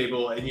roulette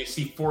table and you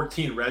see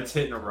 14 reds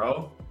hit in a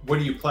row. What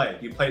do you play?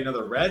 Do you play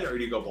another red or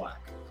do you go black?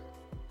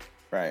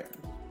 Right.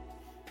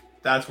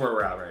 That's where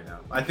we're at right now.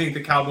 I think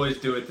the Cowboys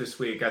do it this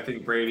week. I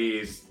think Brady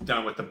is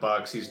done with the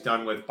Bucs. He's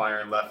done with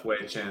Byron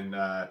Leftwich and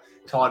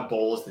Todd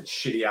Bowles, the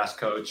shitty ass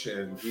coach,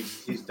 and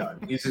he's done.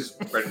 He's just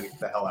ready to get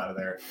the hell out of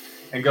there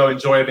and go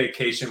enjoy a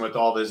vacation with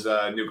all his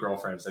new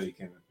girlfriends that he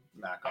can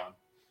mac on.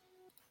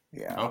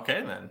 Yeah.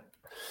 Okay then.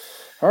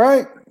 All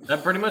right.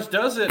 That pretty much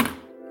does it.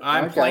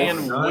 I'm Okay.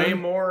 playing way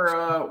more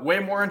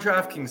in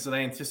DraftKings than I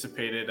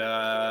anticipated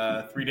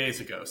 3 days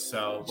ago.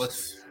 So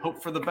let's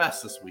hope for the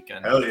best this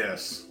weekend. Hell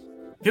yes.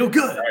 Feel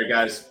good. All right,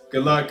 guys.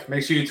 Good luck.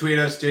 Make sure you tweet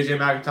us, JJ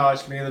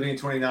McIntosh, Manny Levine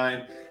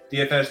 29,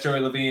 DFS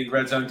Joey Levine,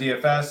 Red Zone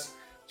DFS.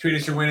 Tweet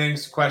us your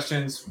winnings,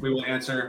 questions. We will answer.